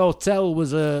 No, the hotel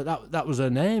was that was her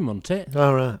name, wasn't it?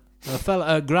 All right.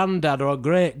 Her granddad or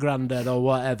great granddad or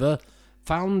whatever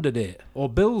founded it or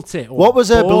built it. Or what was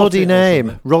her bloody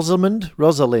name? Rosalind.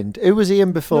 Who was he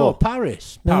in before? No,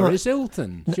 Paris. Paris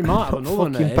Hilton. She might have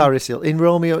another fucking name. Paris Hilton. In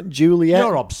Romeo and Juliet.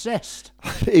 You're obsessed.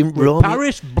 In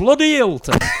Paris bloody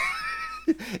Hilton.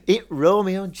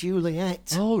 Romeo and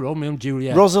Juliet. Oh, Romeo and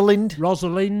Juliet. Rosalind,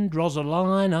 Rosaline,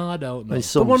 I don't know.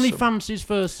 The one he fancies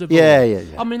first of all. Yeah.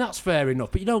 I mean, that's fair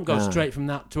enough, but you don't go straight from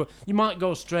that to you might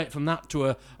go straight from that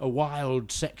to a wild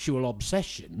sexual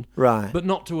obsession, right? But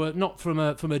not from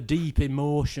a deep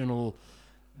emotional.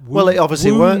 Well, it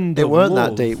obviously weren't love.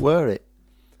 that deep, were it?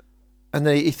 And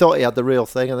then he thought he had the real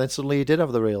thing, and then suddenly he did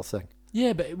have the real thing.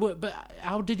 Yeah, but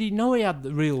how did he know he had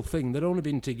the real thing? They'd only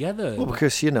been together. Well,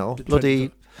 because,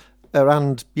 bloody her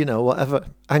hand, whatever,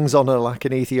 hangs on her like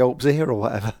an Ethiop's ear or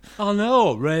whatever. I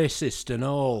know, racist and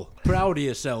all. Proud of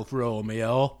yourself,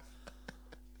 Romeo.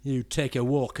 You take a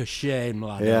walk of shame,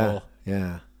 lad.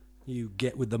 Yeah. You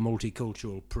get with the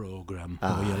multicultural programme,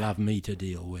 or you'll have me to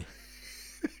deal with.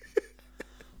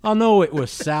 I know it was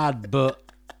sad, but,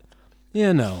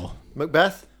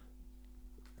 Macbeth?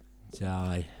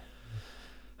 Aye.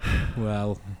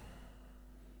 Well,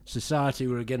 society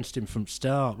were against him from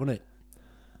start, wasn't it?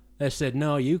 They said,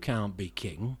 no, you can't be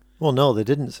king. Well, no, they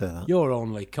didn't say that. You're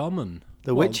only common.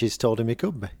 The witches told him he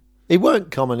could be. He weren't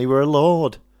common, he were a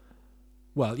lord.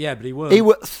 Well, yeah, but he weren't. He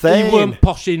weren't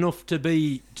posh enough to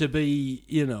be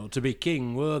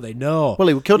king, were they? No. Well,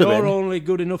 he could have been. You're only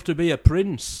good enough to be a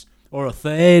prince or a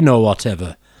thane or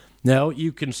whatever. No,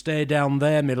 you can stay down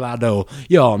there, my laddo.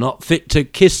 You're not fit to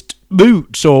kiss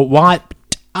boots or wipe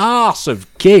arse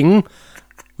of king,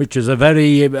 which is a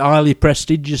very highly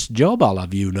prestigious job, I'll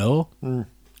have you know.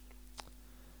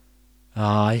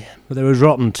 Aye, but there was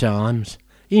rotten times.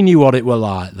 He knew what it were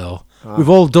like, though. We've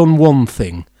all done one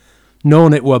thing,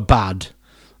 known it were bad,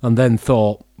 and then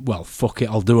thought, well, fuck it,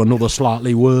 I'll do another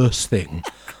slightly worse thing.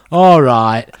 All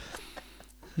right.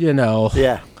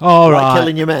 Yeah. All like right.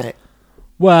 killing your mate.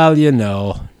 Well, Yeah.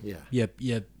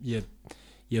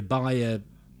 You buy a,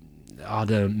 I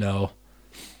don't know.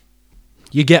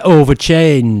 You get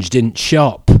overchanged in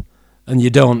shop, and you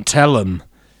don't tell them.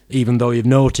 even though you've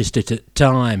noticed it at the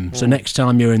time. So next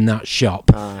time you're in that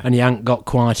shop and you ain't got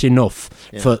quite enough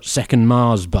for second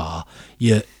Mars bar,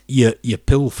 you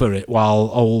pilfer it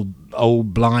while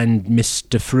old blind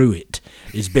Mr. Fruit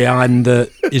is behind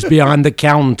the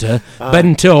counter,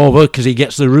 bent over because he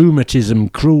gets the rheumatism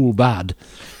cruel bad.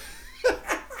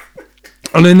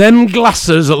 And in them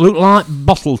glasses that look like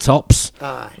bottle tops,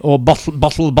 or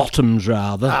bottle bottoms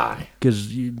rather,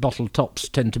 because bottle tops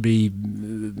tend to be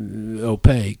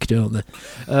opaque, don't they?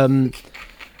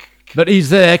 But he's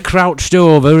there, crouched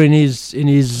over in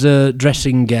his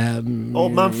dressing gown.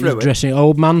 Old man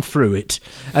Fruit.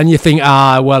 And you think,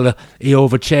 well, he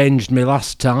overchanged me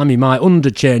last time. He might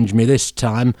underchange me this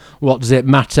time. What does it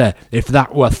matter? If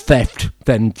that were theft,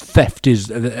 then theft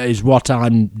is what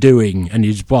I'm doing, and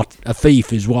a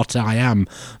thief is what I am.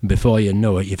 Before you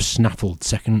know it, you've snaffled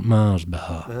second Mars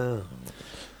bar. Oh.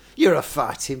 You're a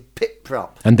fighting pit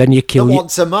prop. And then you kill.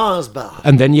 Wants a Mars bar.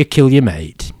 And then you kill your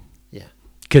mate.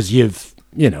 Because you've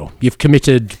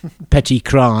committed petty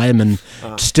crime and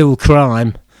still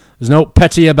crime. There's no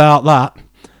petty about that.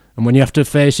 And when you have to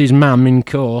face his mam in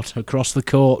court across the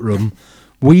courtroom,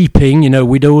 weeping,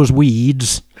 widow's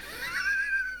weeds,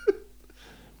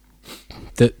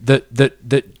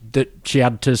 that she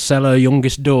had to sell her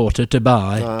youngest daughter to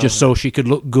buy just so she could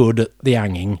look good at the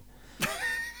hanging.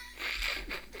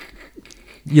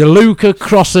 You look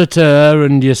across at her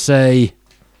and you say,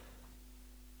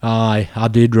 "Aye, I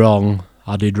did wrong.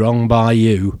 I did wrong by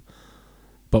you.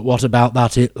 But what about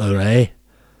that Hitler, eh?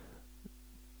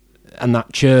 And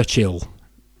that Churchill?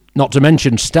 Not to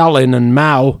mention Stalin and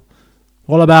Mao.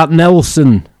 What about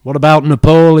Nelson? What about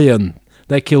Napoleon?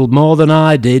 They killed more than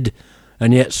I did,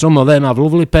 and yet some of them have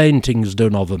lovely paintings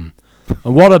done of them.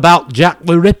 And what about Jack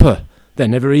the Ripper? They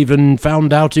never even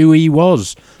found out who he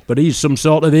was, but he's some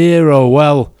sort of hero.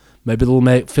 Well, maybe they'll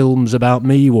make films about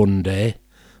me one day.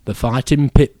 The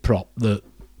fighting pit prop that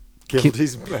killed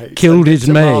his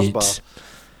mate.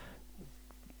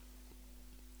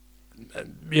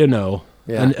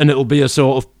 And it'll be a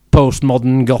sort of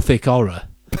postmodern gothic horror.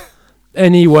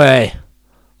 Anyway,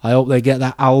 I hope they get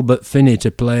that Albert Finney to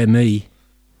play me.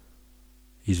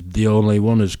 He's the only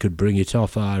one who could bring it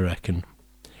off, I reckon.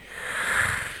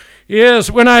 Yes,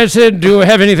 when I said, "Do you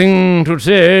have anything to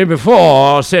say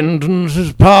before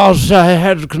sentences pass?" I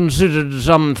had considered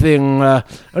something a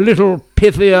little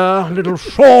pithier, a little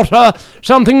shorter,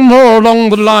 something more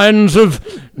along the lines of,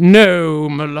 "No,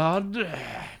 my lad,"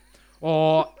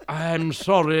 or "I'm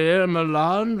sorry, my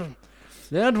lad."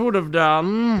 That would have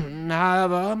done,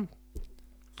 however.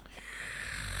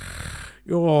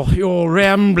 Your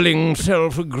rambling,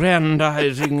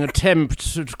 self-aggrandizing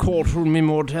attempts at courtroom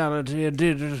immortality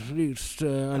did at least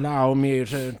allow me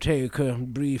to take a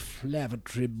brief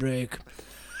lavatory break.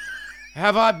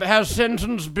 Has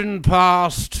sentence been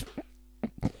passed?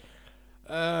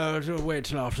 Wait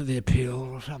till after the appeal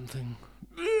or something.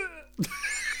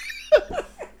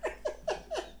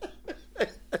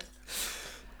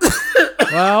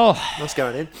 Well, what's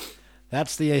going in?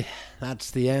 That's the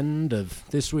end of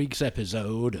this week's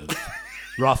episode of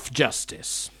Rough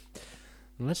Justice.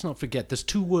 And let's not forget, there's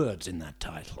 2 words in that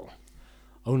title.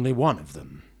 Only one of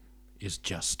them is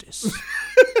justice.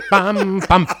 Bam,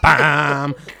 bam,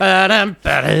 bam, ba-dum,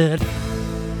 ba-dum.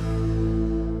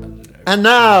 And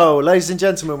now, ladies and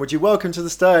gentlemen, would you welcome to the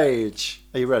stage?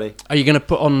 Are you ready? Are you going to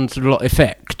put on sort of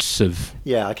effects of?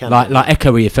 Yeah, I can. Like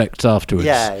echoey effects afterwards.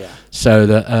 Yeah. So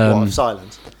that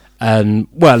silence. And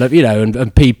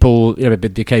and people,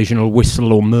 the occasional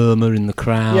whistle or murmur in the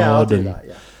crowd. Yeah, I'll do that.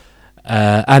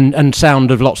 Yeah. And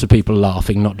sound of lots of people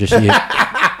laughing, not just you.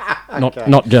 Okay.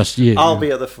 Not just you. I'll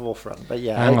be at the forefront, but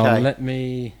yeah. Hang okay. on, let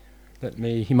me.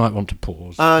 You might want to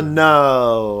pause.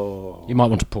 No. You might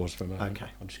want to pause for a moment. Okay.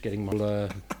 I'm just getting my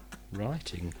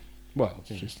writing. Well,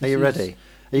 are you ready?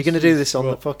 Are you going to do this on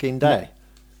the fucking day?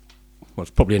 Well,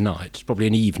 it's probably a night. It's probably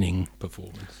an evening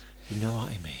performance. You know what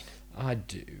I mean? I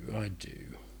do.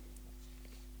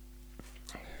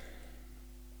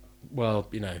 Well,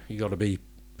 you got to be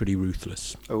pretty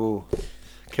ruthless. Oh,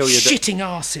 kill your shitting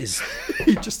arses.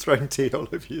 You've just thrown tea all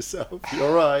over yourself.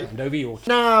 You're right. And over your.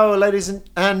 Now, ladies and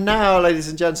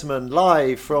gentlemen,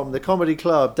 live from the Comedy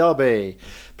Club Derby.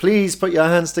 Please put your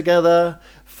hands together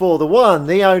for the one,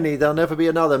 the only, there'll never be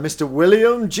another, Mr.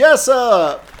 William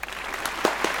Jessup.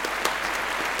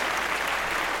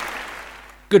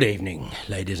 Good evening,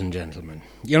 ladies and gentlemen.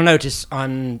 You'll notice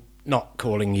I'm not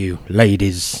calling you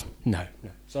ladies. No.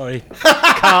 Sorry.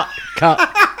 Cut.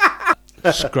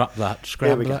 Scrap that.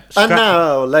 And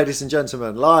now, ladies and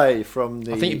gentlemen, live from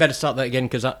the... I think you better start that again,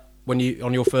 because when you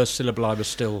on your first syllable I was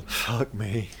still... Fuck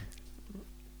me.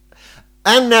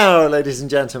 And now, ladies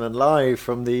and gentlemen, live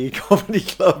from the Comedy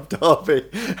Club Derby,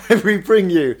 we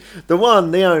bring you the one,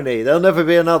 the only, there'll never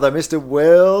be another, Mr.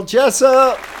 Will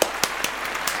Jessup.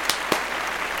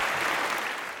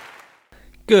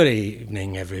 Good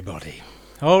evening, everybody.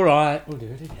 All right, we'll do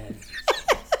it again.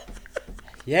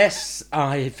 Yes,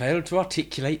 I failed to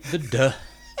articulate the D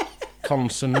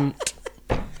consonant.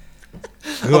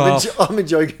 I'm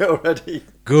enjoying it already.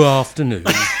 Good afternoon.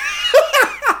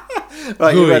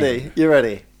 Right, you ready? You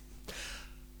ready?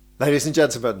 Ladies and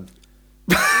gentlemen.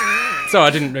 So I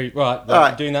didn't read. Right, All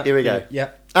right, doing that. here we go. Yeah.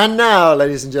 And now,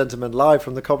 ladies and gentlemen, live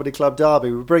from the Comedy Club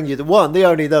Derby, we bring you the one, the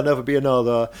only, there'll never be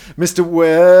another, Mr.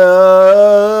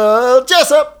 Will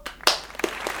Jessup.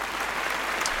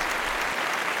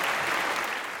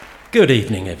 Good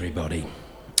evening, everybody.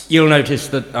 You'll notice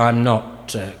that I'm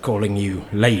not calling you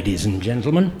ladies and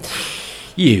gentlemen.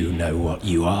 You know what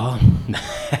you are.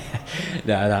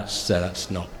 No,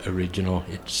 that's not original.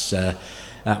 It's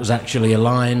that was actually a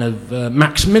line of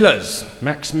Max Miller's.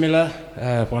 Max Miller,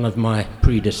 one of my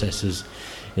predecessors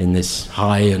in this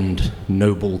high and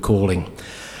noble calling.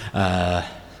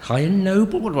 High and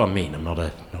noble? What do I mean? I'm not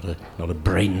a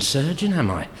brain surgeon,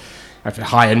 am I? Actually,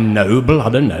 high and noble, I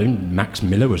don't know. Max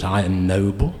Miller was high and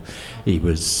noble. He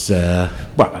was, I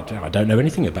don't know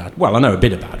anything about. Well, I know a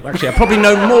bit about him. Actually, I probably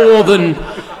know more than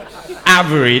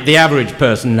the average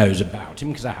person knows about him,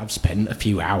 because I have spent a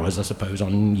few hours, I suppose,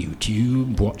 on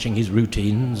YouTube watching his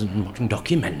routines and watching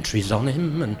documentaries on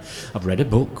him, and I've read a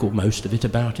book, or most of it,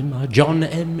 about him by John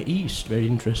M. East, very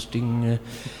interesting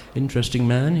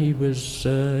man. He was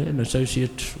an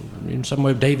associate in some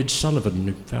way of David Sullivan,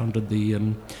 who founded the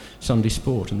Sunday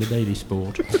Sport and the Daily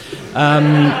Sport.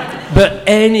 But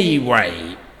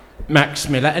anyway, Max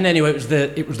Miller, and anyway,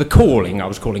 it was the calling. I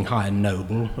was calling high and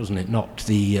noble, wasn't it? Not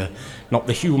the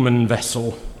human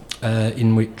vessel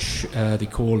in which the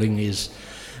calling is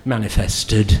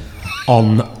manifested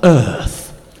on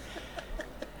earth.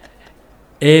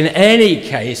 In any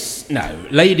case, no,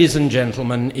 ladies and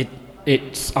gentlemen,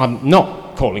 I'm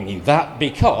not calling you that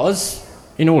because,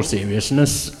 in all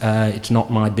seriousness, it's not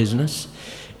my business.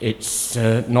 It's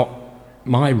not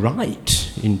my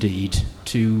right, indeed,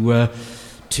 to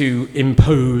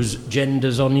impose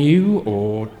genders on you,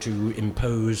 or to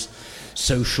impose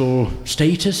social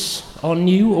status on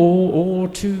you, or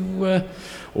to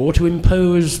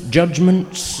impose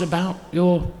judgments about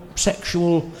your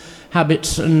sexual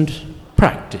habits and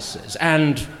practices.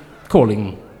 And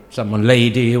calling someone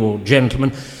lady or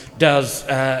gentleman does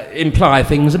imply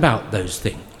things about those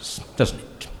things, doesn't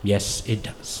it? Yes, it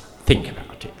does. Think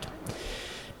about it.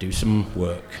 Do some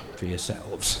work for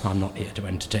yourselves. I'm not here to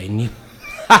entertain you.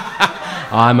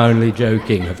 I'm only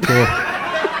joking, of course.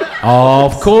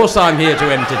 Of course I'm here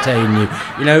to entertain you.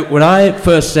 You know, when I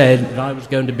first said that I was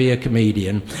going to be a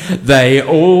comedian, they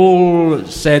all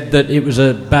said that it was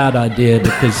a bad idea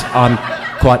because I'm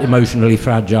quite emotionally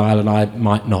fragile and I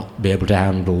might not be able to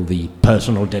handle the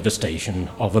personal devastation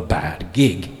of a bad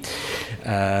gig.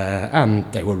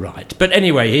 And they were right. But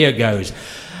anyway, here goes.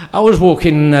 I was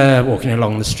walking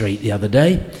along the street the other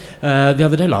day.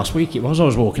 Last week it was. I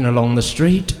was walking along the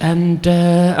street, and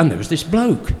there was this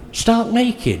bloke, stark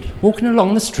naked, walking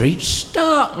along the street,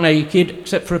 stark naked,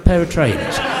 except for a pair of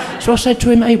trainers. So I said to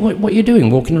him, "Hey, what are you doing,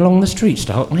 walking along the street,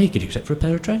 stark naked, except for a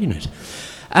pair of trainers?"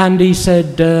 And he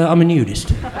said, "I'm a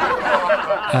nudist."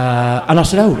 And I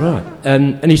said, "Oh, right."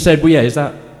 And he said, "Well, yeah, is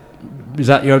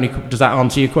that your only? Does that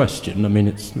answer your question? I mean,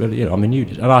 it's really, you know, I'm a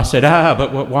nudist." And I said,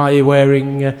 "But why are you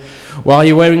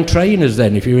wearing trainers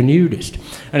then if you're a nudist?"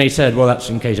 And he said, "Well, that's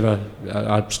in case of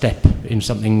I step in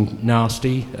something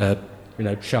nasty,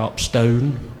 sharp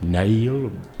stone,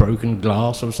 nail, broken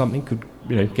glass or something could,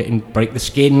 break the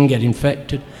skin, get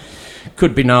infected.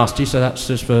 Could be nasty, so that's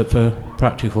just for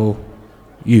practical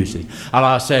usage." And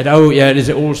I said, "Oh, yeah, is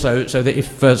it also so that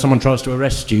if someone tries to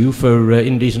arrest you for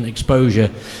indecent exposure,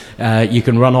 you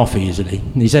can run off easily?"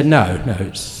 And he said, No,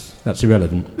 that's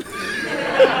irrelevant.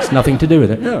 It's nothing to do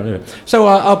with it. No. So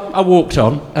I walked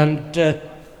on, and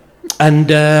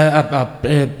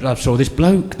I saw this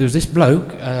bloke. There was this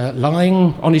bloke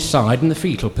lying on his side in the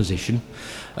fetal position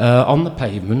on the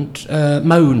pavement,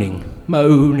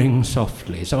 moaning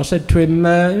softly. So I said to him,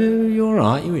 "You all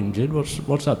right? You injured?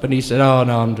 What's up?" And he said, "Oh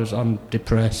no, I'm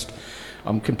depressed.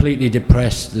 I'm completely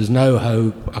depressed. There's no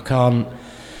hope. I can't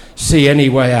see any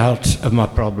way out of my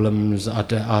problems.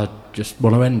 I just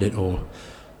want to end it all."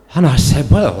 And I said,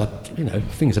 "Well, if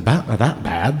things are that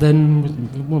bad, then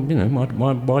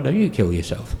why don't you kill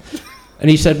yourself?" And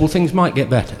he said, "Well, things might get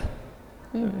better."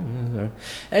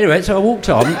 Anyway, so I walked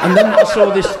on, and then I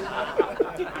saw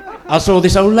I saw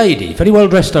this old lady, very well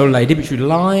dressed old lady, but she was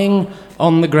lying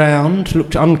on the ground,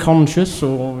 looked unconscious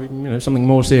or something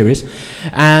more serious.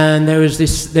 And there was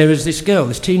this girl,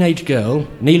 this teenage girl,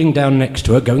 kneeling down next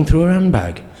to her, going through her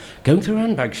handbag. Going through her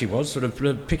handbag, she was sort of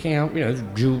picking out,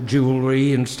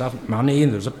 jewellery and stuff, money,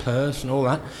 and there was a purse and all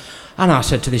that. And I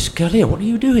said to this girl here, "What are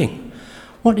you doing?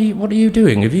 What are you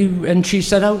doing? Have you?" And she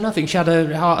said, "Oh, nothing. She had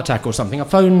a heart attack or something. I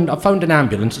phoned an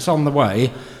ambulance. It's on the way.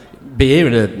 Be here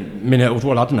in a minute."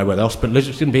 Well, I don't know where the hospital is.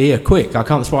 It's going to be here quick.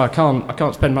 That's why I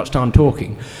can't spend much time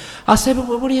talking. I said,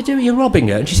 "Well, what are you doing? You're robbing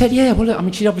her?" And she said, "Yeah. Well, I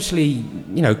mean, she's obviously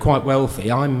quite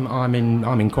wealthy. I'm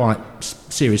in quite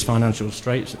serious financial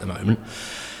straits at the moment.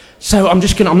 So I'm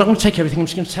not going to take everything.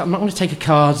 I'm not going to take her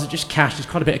cards. There's just cash. There's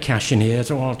quite a bit of cash in here.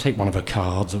 So I'll take one of her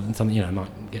cards or something. I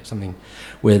might get something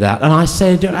with that." And I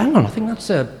said, "Hang on. I think that's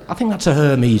a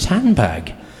Hermes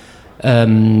handbag. I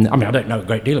mean, I don't know a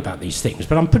great deal about these things,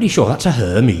 but I'm pretty sure that's a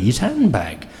Hermes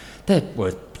handbag. They're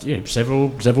worth several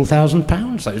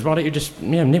 £1,000s. Those. Why don't you just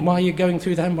while you're going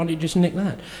through that, why don't you just nick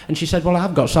that?" And she said, "Well,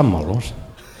 I've got some morals."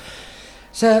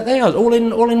 So there you are, all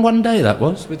in one day. That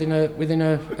was within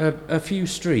a few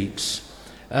streets,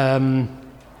 all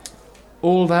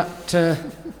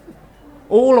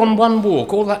on one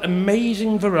walk, all that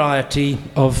amazing variety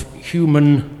of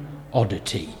human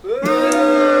oddity. But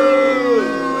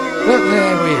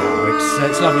there we are.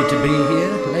 It's lovely to be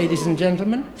here, ladies and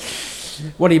gentlemen.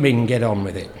 What do you mean, get on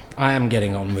with it? I am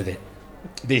getting on with it.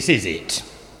 This is it.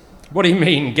 What do you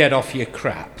mean, get off your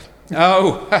crap?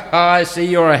 Oh, I see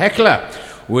you're a heckler.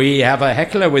 We have a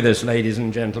heckler with us, ladies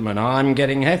and gentlemen. I'm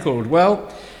getting heckled. Well,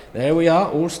 there we are.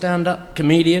 All stand-up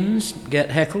comedians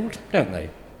get heckled, don't they?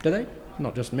 Do they?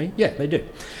 Not just me. Yeah, they do.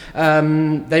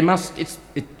 They must.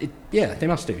 Yeah, they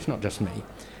must do. It's not just me.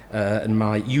 And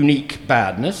my unique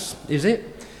badness, is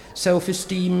it?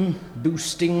 Self-esteem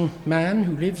boosting man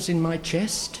who lives in my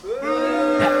chest.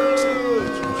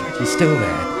 He's still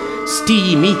there.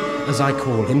 Steamy, as I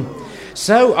call him.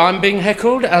 So I'm being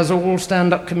heckled, as all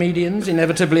stand-up comedians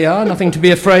inevitably are. Nothing to be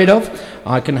afraid of.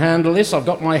 I can handle this. I've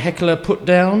got my heckler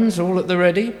put-downs all at the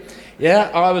ready.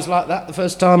 Yeah, I was like that the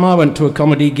first time I went to a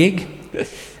comedy gig.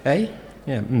 Hey?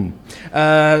 Yeah.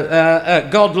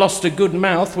 God lost a good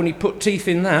mouth when he put teeth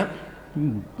in that.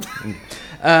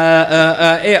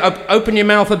 Open your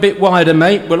mouth a bit wider,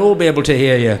 mate. We'll all be able to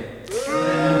hear you.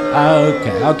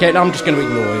 Okay. No, I'm just going to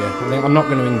ignore you. I'm not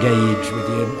going to engage with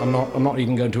you. I'm not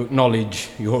even going to acknowledge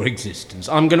your existence.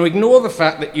 I'm going to ignore the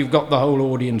fact that you've got the whole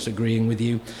audience agreeing with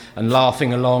you and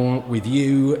laughing along with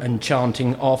you and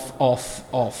chanting off,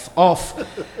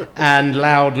 and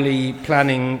loudly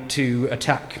planning to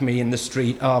attack me in the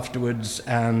street afterwards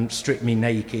and strip me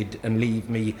naked and leave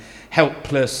me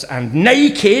helpless and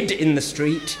naked in the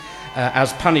street.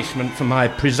 As punishment for my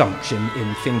presumption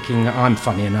in thinking I'm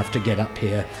funny enough to get up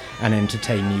here and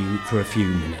entertain you for a few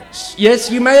minutes. Yes,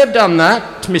 you may have done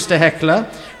that, Mr. Heckler,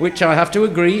 which I have to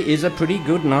agree is a pretty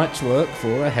good night's work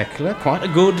for a heckler, quite a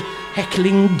good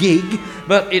heckling gig,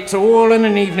 but it's all in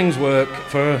an evening's work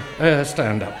for a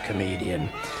stand-up comedian.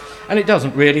 And it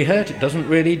doesn't really hurt, it doesn't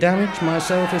really damage my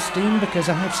self-esteem because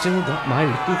I've still got my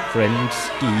little friend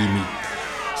Steamy.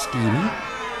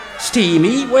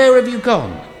 Steamy, where have you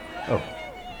gone? Oh,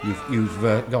 you've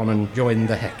gone and joined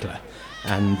the heckler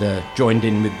and joined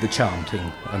in with the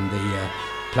chanting and the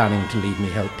planning to leave me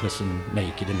helpless and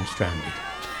naked and stranded.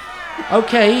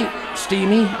 Okay,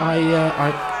 Steamy,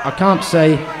 I can't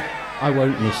say I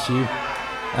won't miss you.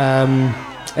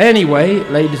 Anyway,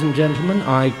 ladies and gentlemen,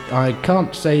 I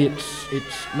can't say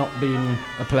it's not been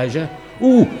a pleasure.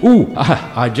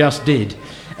 I just did.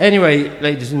 Anyway,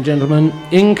 ladies and gentlemen,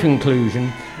 in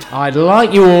conclusion, I'd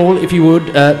like you all, if you would,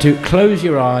 to close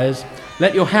your eyes,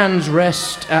 let your hands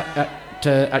rest at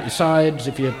your sides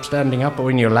if you're standing up,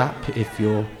 or in your lap if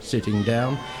you're sitting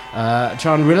down.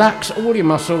 Try and relax all your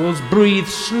muscles, breathe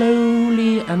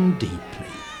slowly and deeply.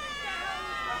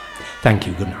 Thank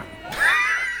you, good night.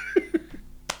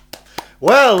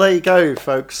 Well, there you go,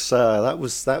 folks. That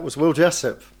was Will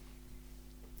Jessup.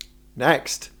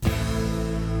 Next.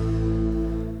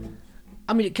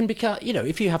 I mean, it can be,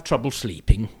 if you have trouble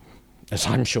sleeping, as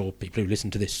I'm sure people who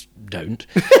listen to this don't,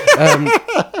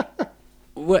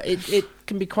 well, it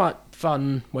can be quite a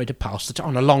fun way to pass the time.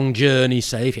 On a long journey,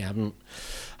 say, if you haven't,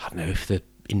 I don't know, if the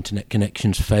internet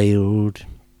connection's failed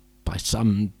by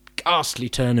some ghastly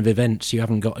turn of events, you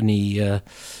haven't got any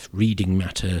reading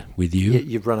matter with you.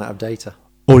 You've run out of data.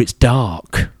 Or it's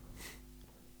dark.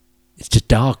 It's just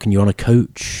dark and you're on a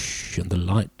coach and the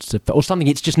lights are, or something.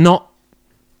 It's just not,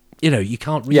 you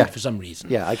can't read for some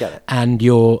reason. Yeah, I get it. And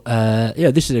you're,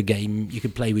 this is a game you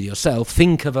could play with yourself.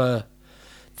 Think of a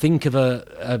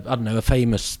I don't know, a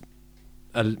famous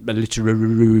a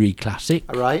literary classic,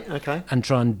 Right. Okay. and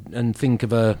try and think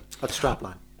of a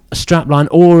strapline. strapline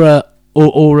or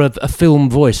a film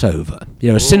voiceover,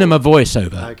 a cinema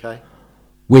voiceover Okay.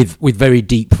 with very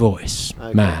deep voice,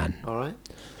 Okay. man, All right.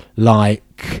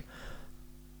 like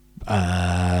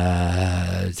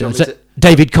you want me to-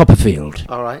 David Copperfield.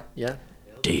 All right. Yeah.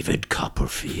 David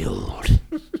Copperfield.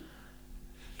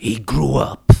 He grew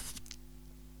up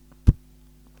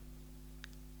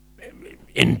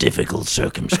in difficult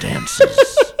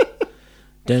circumstances.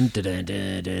 Dun, dun, dun,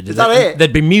 dun, dun, Is that it?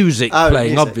 There'd be music Oh,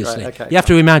 playing, music, obviously. right, okay. You have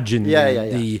to imagine Yeah.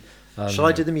 the. Shall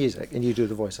I do the music and you do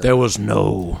the voiceover? There was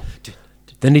no.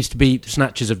 There needs to be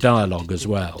snatches of dialogue as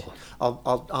well.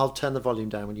 I'll turn the volume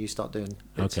down when you start doing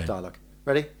bits of Okay. dialogue.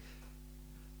 Ready?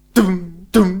 Dum,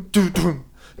 dum, dum, dum,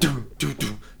 dum, dum,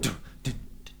 dum, dum,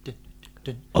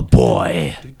 dum, A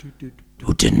boy dum, dum,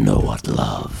 who didn't know what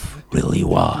love really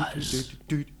was.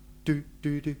 dum, dum,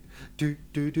 dum, dum, dum,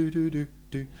 dum, dum, dum, dum,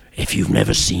 dum, If you've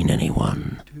never seen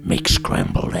anyone make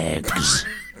scrambled eggs,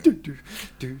 dum, dum,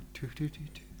 dum, dum, dum,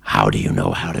 how do you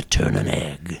know how to turn an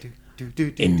egg dum,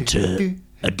 dum, into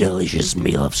a delicious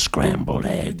meal of scrambled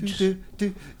eggs? dum,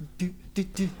 dum, dum,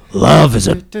 dum, Love is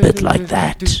a bit like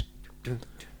that. dum,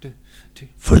 dum, dum,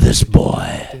 For this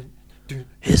boy, dum,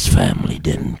 his family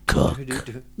didn't cook.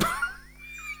 dum.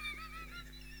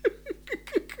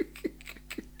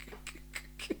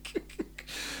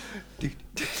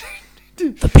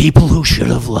 The people who should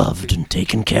have loved and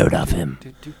taken care of him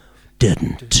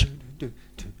didn't.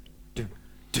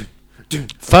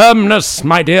 Firmness,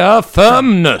 my dear,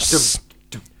 firmness.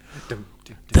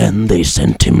 Then they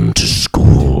sent him to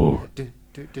school.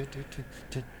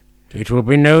 It will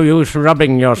be no use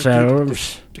rubbing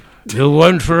yourselves. You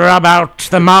won't rub out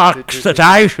the marks that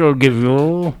I shall give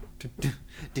you.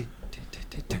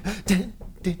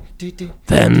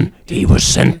 Then he was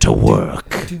sent to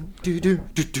work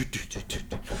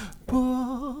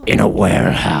in a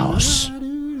warehouse.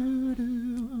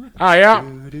 Hiya,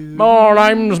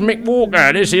 my name's Mick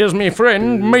Walker. This here's me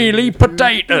friend, Mealy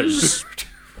Potatoes.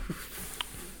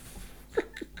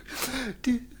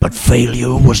 But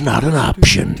failure was not an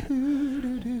option.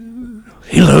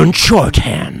 He learned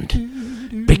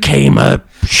shorthand, became a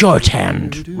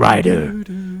shorthand writer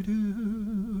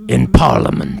in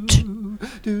Parliament,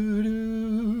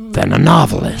 then a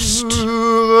novelist,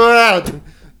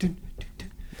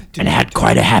 and had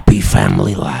quite a happy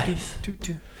family life.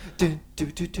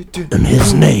 And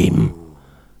his name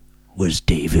was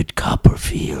David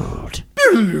Copperfield.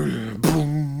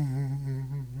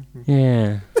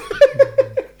 Yeah.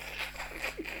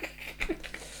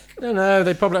 No,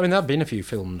 they probably. I mean, there've been a few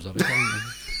films of it.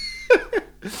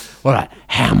 All right,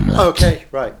 Hamlet. Okay,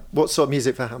 right. What sort of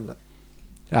music for Hamlet?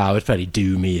 Oh, it's very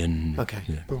doomy and. Okay.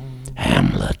 Yeah.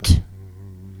 Hamlet.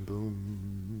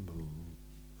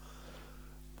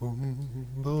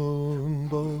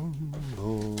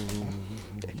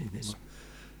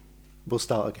 We'll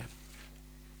start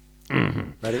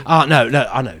again. Ready? Oh no,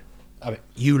 I know. I mean,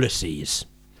 Ulysses.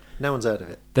 No one's heard of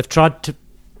it. They've tried to.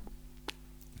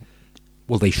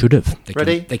 Well, they should have.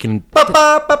 Ready? They can.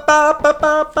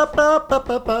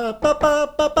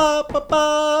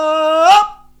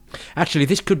 Actually,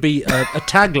 this could be a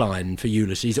tagline for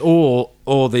Ulysses, or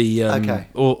the Okay.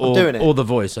 or I'm doing it. or the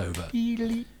voiceover.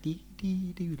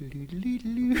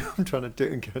 I'm trying to do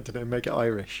it and I don't know, make it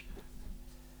Irish.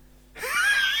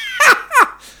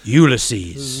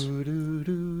 Ulysses.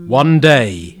 One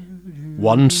day,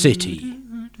 one city,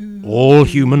 all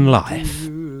human life.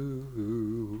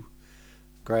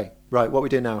 Great. Right, what we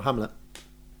do now? Hamlet.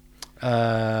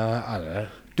 I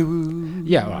don't know.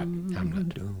 Yeah, right.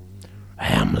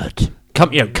 Hamlet.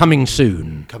 Coming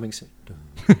soon. Coming soon.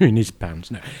 In his pants,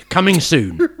 no. Coming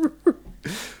soon.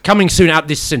 Coming soon at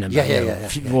this cinema. Yeah.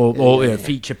 Or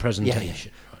feature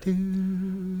presentation.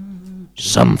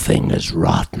 Something is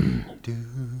rotten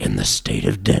in the state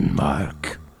of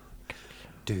Denmark.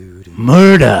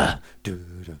 Murder.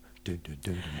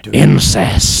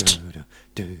 Incest.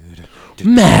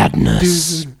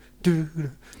 Madness.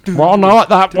 Well, I know what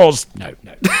that was. No.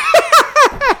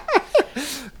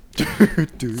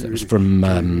 It was from,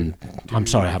 I'm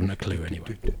sorry, I haven't a clue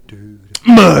anyway.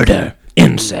 Murder,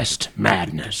 incest,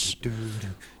 madness.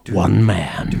 One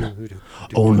man,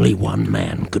 only one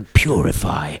man could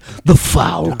purify the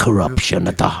foul corruption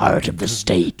at the heart of the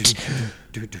state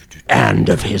and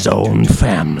of his own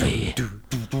family.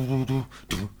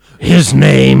 His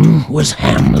name was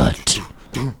Hamlet,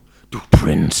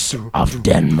 Prince of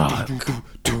Denmark.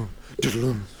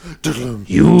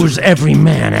 Use every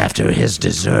man after his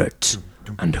desert,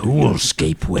 and who will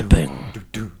escape whipping?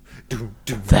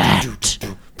 That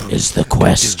is the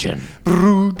question.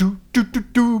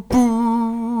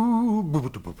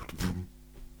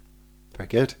 Very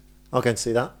good. I'll go and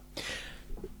see that.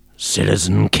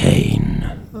 Citizen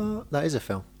Kane. That is a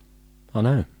film. I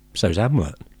know. So's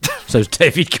Hamlet. So's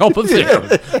David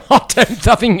Copperfield. I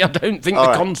don't think All the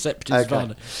right. concept is Okay.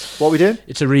 valid. What are we doing?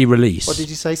 It's a re-release. What did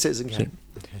you say, Citizen Kane?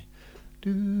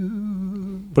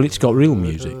 Well, it's got real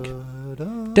music. What?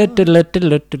 I'm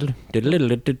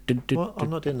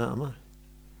not doing that, am I?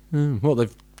 What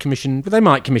they've commissioned? They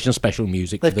might commission special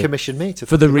music They've for the, commissioned me to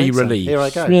for the fucking make some. re-release. Here I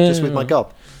go, Yeah, just with my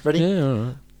gob. Ready? Yeah, all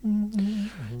right.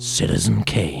 Citizen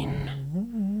Kane.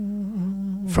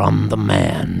 From the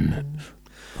man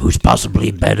who's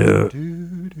possibly better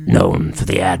known for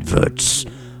the adverts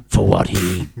for what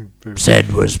he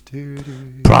said was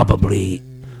probably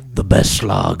the best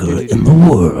lager in the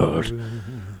world,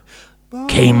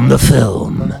 came the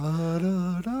film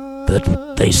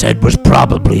that they said was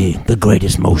probably the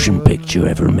greatest motion picture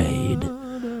ever made.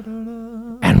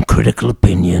 And critical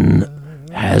opinion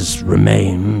has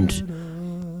remained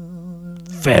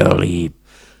fairly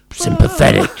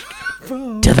sympathetic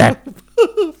to that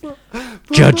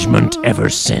judgment ever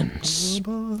since.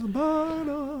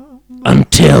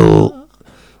 Until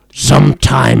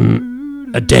sometime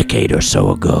a decade or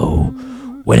so ago,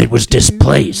 when it was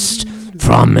displaced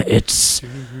from its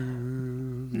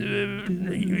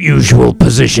usual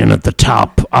position at the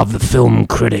top of the film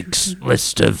critics'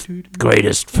 list of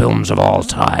greatest films of all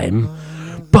time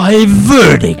by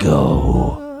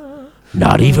Vertigo.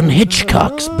 Not even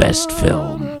Hitchcock's best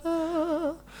film.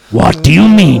 What do you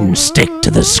mean, stick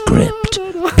to the script?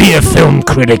 Be a film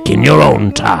critic in your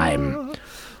own time.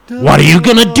 What are you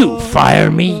gonna do,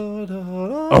 fire me?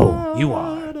 Oh, you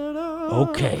are.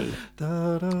 Okay.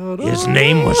 His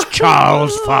name was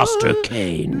Charles Foster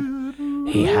Kane.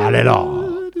 He had it all.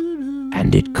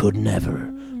 And it could never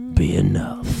be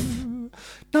enough.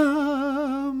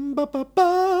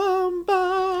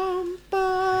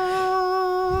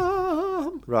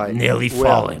 Right. Nearly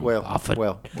falling Well, off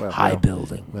a high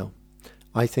building. Well,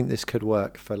 I think this could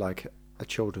work for like a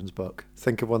children's book.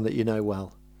 Think of one that you know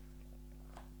well.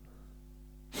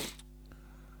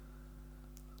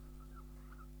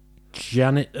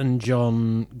 Janet and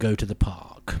John go to the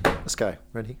park. Let's go.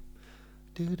 Ready?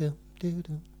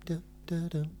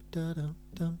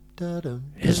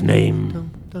 His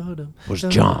name was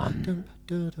John.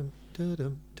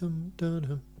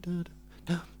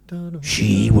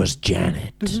 She was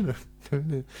Janet.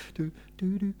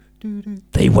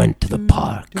 They went to the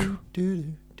park.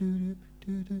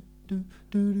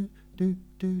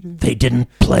 They didn't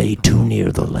play too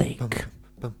near the lake,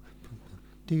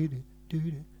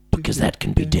 because that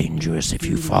can be dangerous if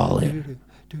you fall in.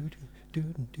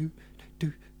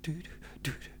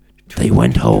 They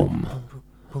went home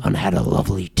and had a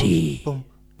lovely tea.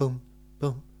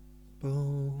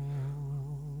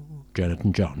 Janet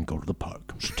and John go to the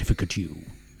park. Certificate you.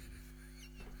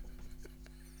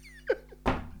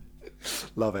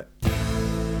 Love it.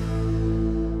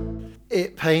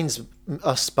 It pains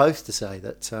us both to say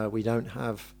that we don't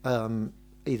have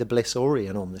either Bliss or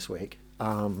Ian on this week.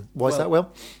 Why is that,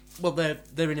 Will? Well,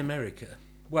 they're in America.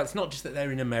 Well, it's not just that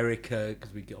they're in America,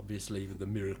 because we obviously with the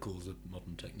miracles of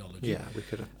modern technology. Yeah, we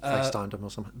could have FaceTimed them or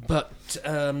something. But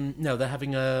no, they're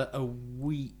having a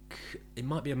week. It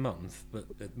might be a month, but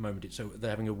at the moment they're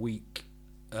having a week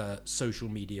social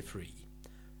media free.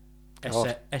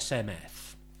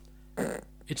 SMF.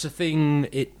 It's a thing.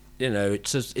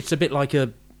 It's a bit like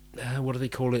a what do they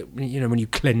call it? When you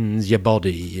cleanse your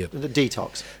body. The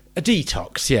detox. A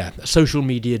detox, yeah, a social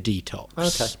media detox.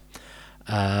 Okay.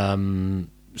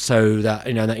 So that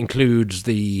that includes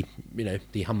the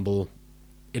humble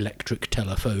electric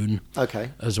telephone.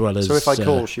 Okay. As well as. So if I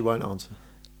call, she won't answer.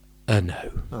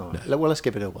 No. Oh, no. Well, let's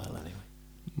give it a whirl anyway.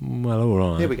 Well, all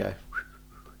right. Here we go.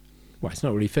 Well, it's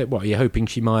not really fit. What, are you hoping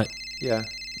she might Yeah.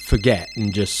 forget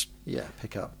and just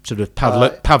Pick up. sort of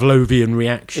Pavlovian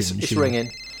reaction? It's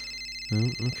ringing. Oh,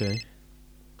 okay.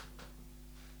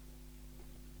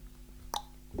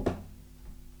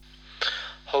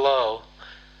 Hello,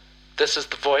 this is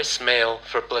the voicemail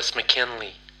for Bliss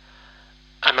McKinley.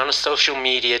 I'm on a social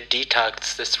media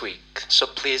detox this week, so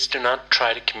please do not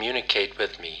try to communicate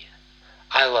with me.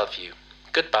 I love you.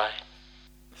 Goodbye.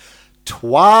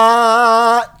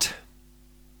 Twat!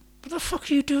 What the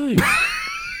fuck are you doing?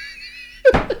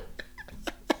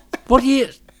 What are you...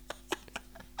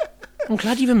 I'm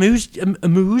glad you've amused you.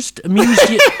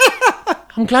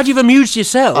 I'm glad you've amused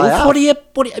yourself. I have.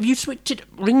 What have you switched it?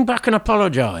 Ring back and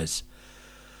apologise.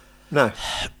 No.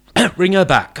 Ring her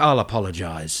back. I'll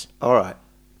apologise. All right.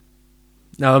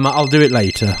 No, I'll do it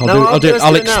later. No, let's do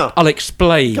it now. I'll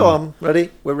explain. Go on,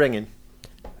 ready? We're ringing.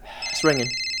 It's ringing.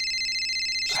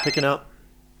 She's picking up.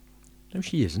 No,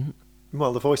 she isn't.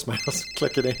 Well, the voicemail's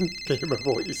clicking in. Can you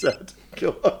remember what you said?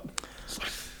 Go on.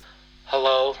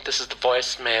 Hello, this is the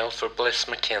voicemail for Bliss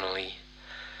McKinley.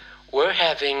 We're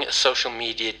having a social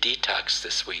media detox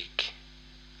this week.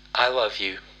 I love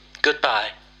you. Goodbye.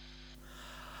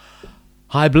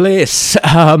 Hi, Bliss.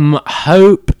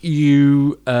 Hope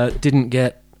you didn't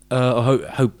get.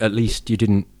 Hope at least you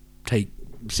didn't take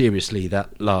seriously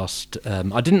that last.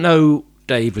 I didn't know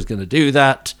Dave was going to do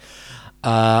that.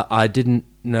 I didn't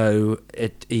know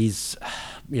it. He's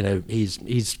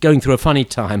going through a funny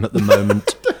time at the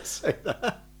moment. Don't say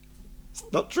that. It's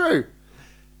not true.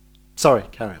 Sorry,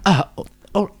 carry on.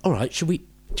 All right. Should we?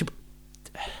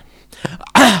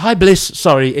 Hi, Bliss.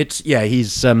 Sorry,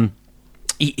 he's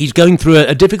going through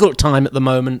a difficult time at the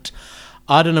moment.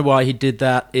 I don't know why he did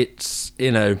that. It's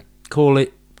call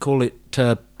it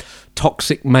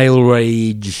toxic male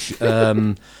rage,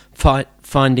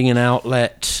 finding an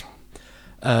outlet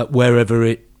wherever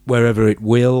it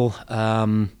will.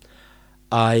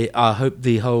 I hope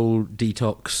the whole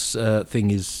detox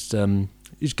thing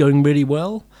is going really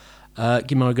well.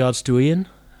 Give my regards to Ian.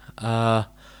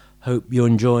 Hope you're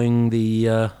enjoying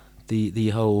the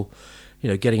whole,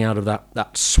 getting out of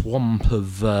that swamp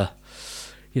of,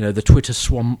 the Twitter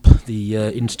swamp, the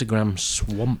Instagram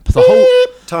swamp, the whole.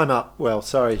 Time up. Well,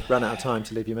 sorry, ran out of time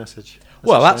to leave your message.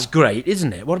 That's great,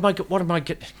 isn't it? What am I?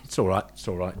 It's all right. It's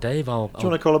all right, Dave. Do you want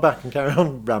to call her back and carry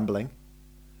on rambling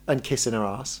and kissing her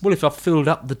ass? Well, if I've filled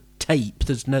up the tape,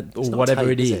 there's no, or whatever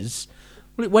tape, it is.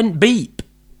 Well, it went beep.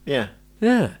 Yeah.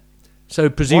 Yeah. So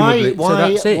presumably, Why- so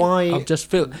that's it. why- I've just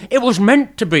filled. It was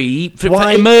meant to be for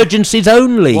emergencies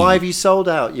only. Why have you sold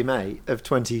out your mate of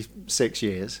 26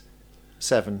 years?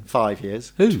 5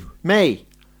 years. Who? Me.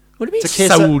 What do you mean To kiss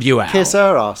sold her, you out? Kiss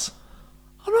her ass.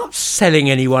 I'm not selling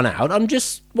anyone out. I'm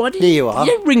just. Why do Here you are.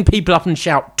 You don't ring people up and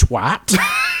shout twat.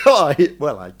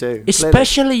 Well, I do.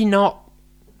 especially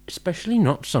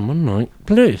not someone like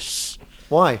Bliss.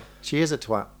 Why? She is a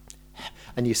twat.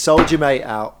 And you sold your mate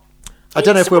out. I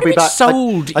don't know if we'll be back.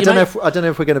 Sold. I don't know if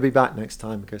we're going to be back next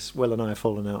time because Will and I have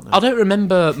fallen out now. I don't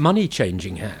remember money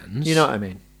changing hands. You know what I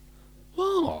mean?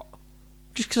 What?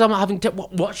 Just because I'm not having.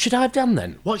 What should I have done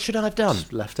then? What should I have done?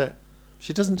 Left it.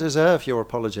 She doesn't deserve your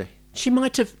apology. She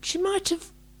might have.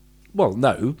 Well,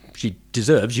 no, she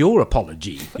deserves your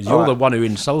apology because you're All right. the one who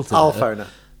insulted I'll her. phone her.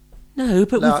 No,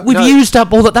 but No, we've no. used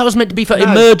up all that. That was meant to be for No,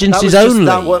 emergencies that was only.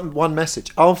 just that one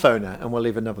message. I'll phone her and we'll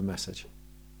leave another message.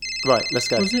 Right, let's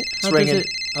go. Was it? It's How does ringing. it?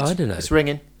 I don't know. It's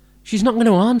ringing. She's not going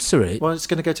to answer it. Well, it's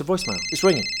going to go to voicemail. It's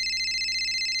ringing.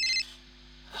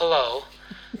 Hello,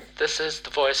 this is the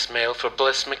voicemail for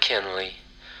Bliss McKinley.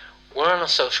 We're on a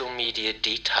social media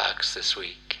detox this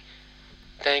week.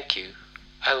 Thank you.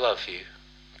 I love you.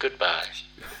 Goodbye.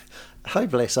 Hi,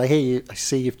 Bliss. I hear you. I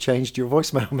see you've changed your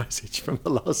voicemail message from the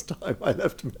last time I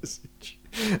left a message.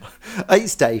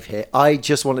 It's Dave here. I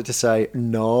just wanted to say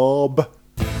knob.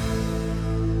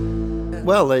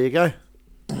 Well, there you go.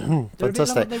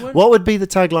 Fantastic. What would be the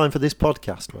tagline for this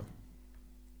podcast? Well,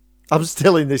 I'm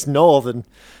still in this northern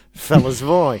fella's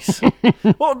voice.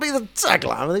 What would be the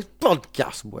tagline of this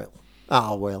podcast, Will?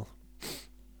 Will.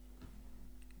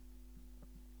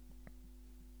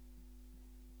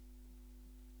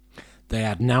 They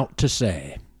had naught to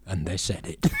say, and they said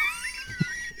it.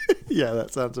 Yeah,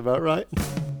 that sounds about right.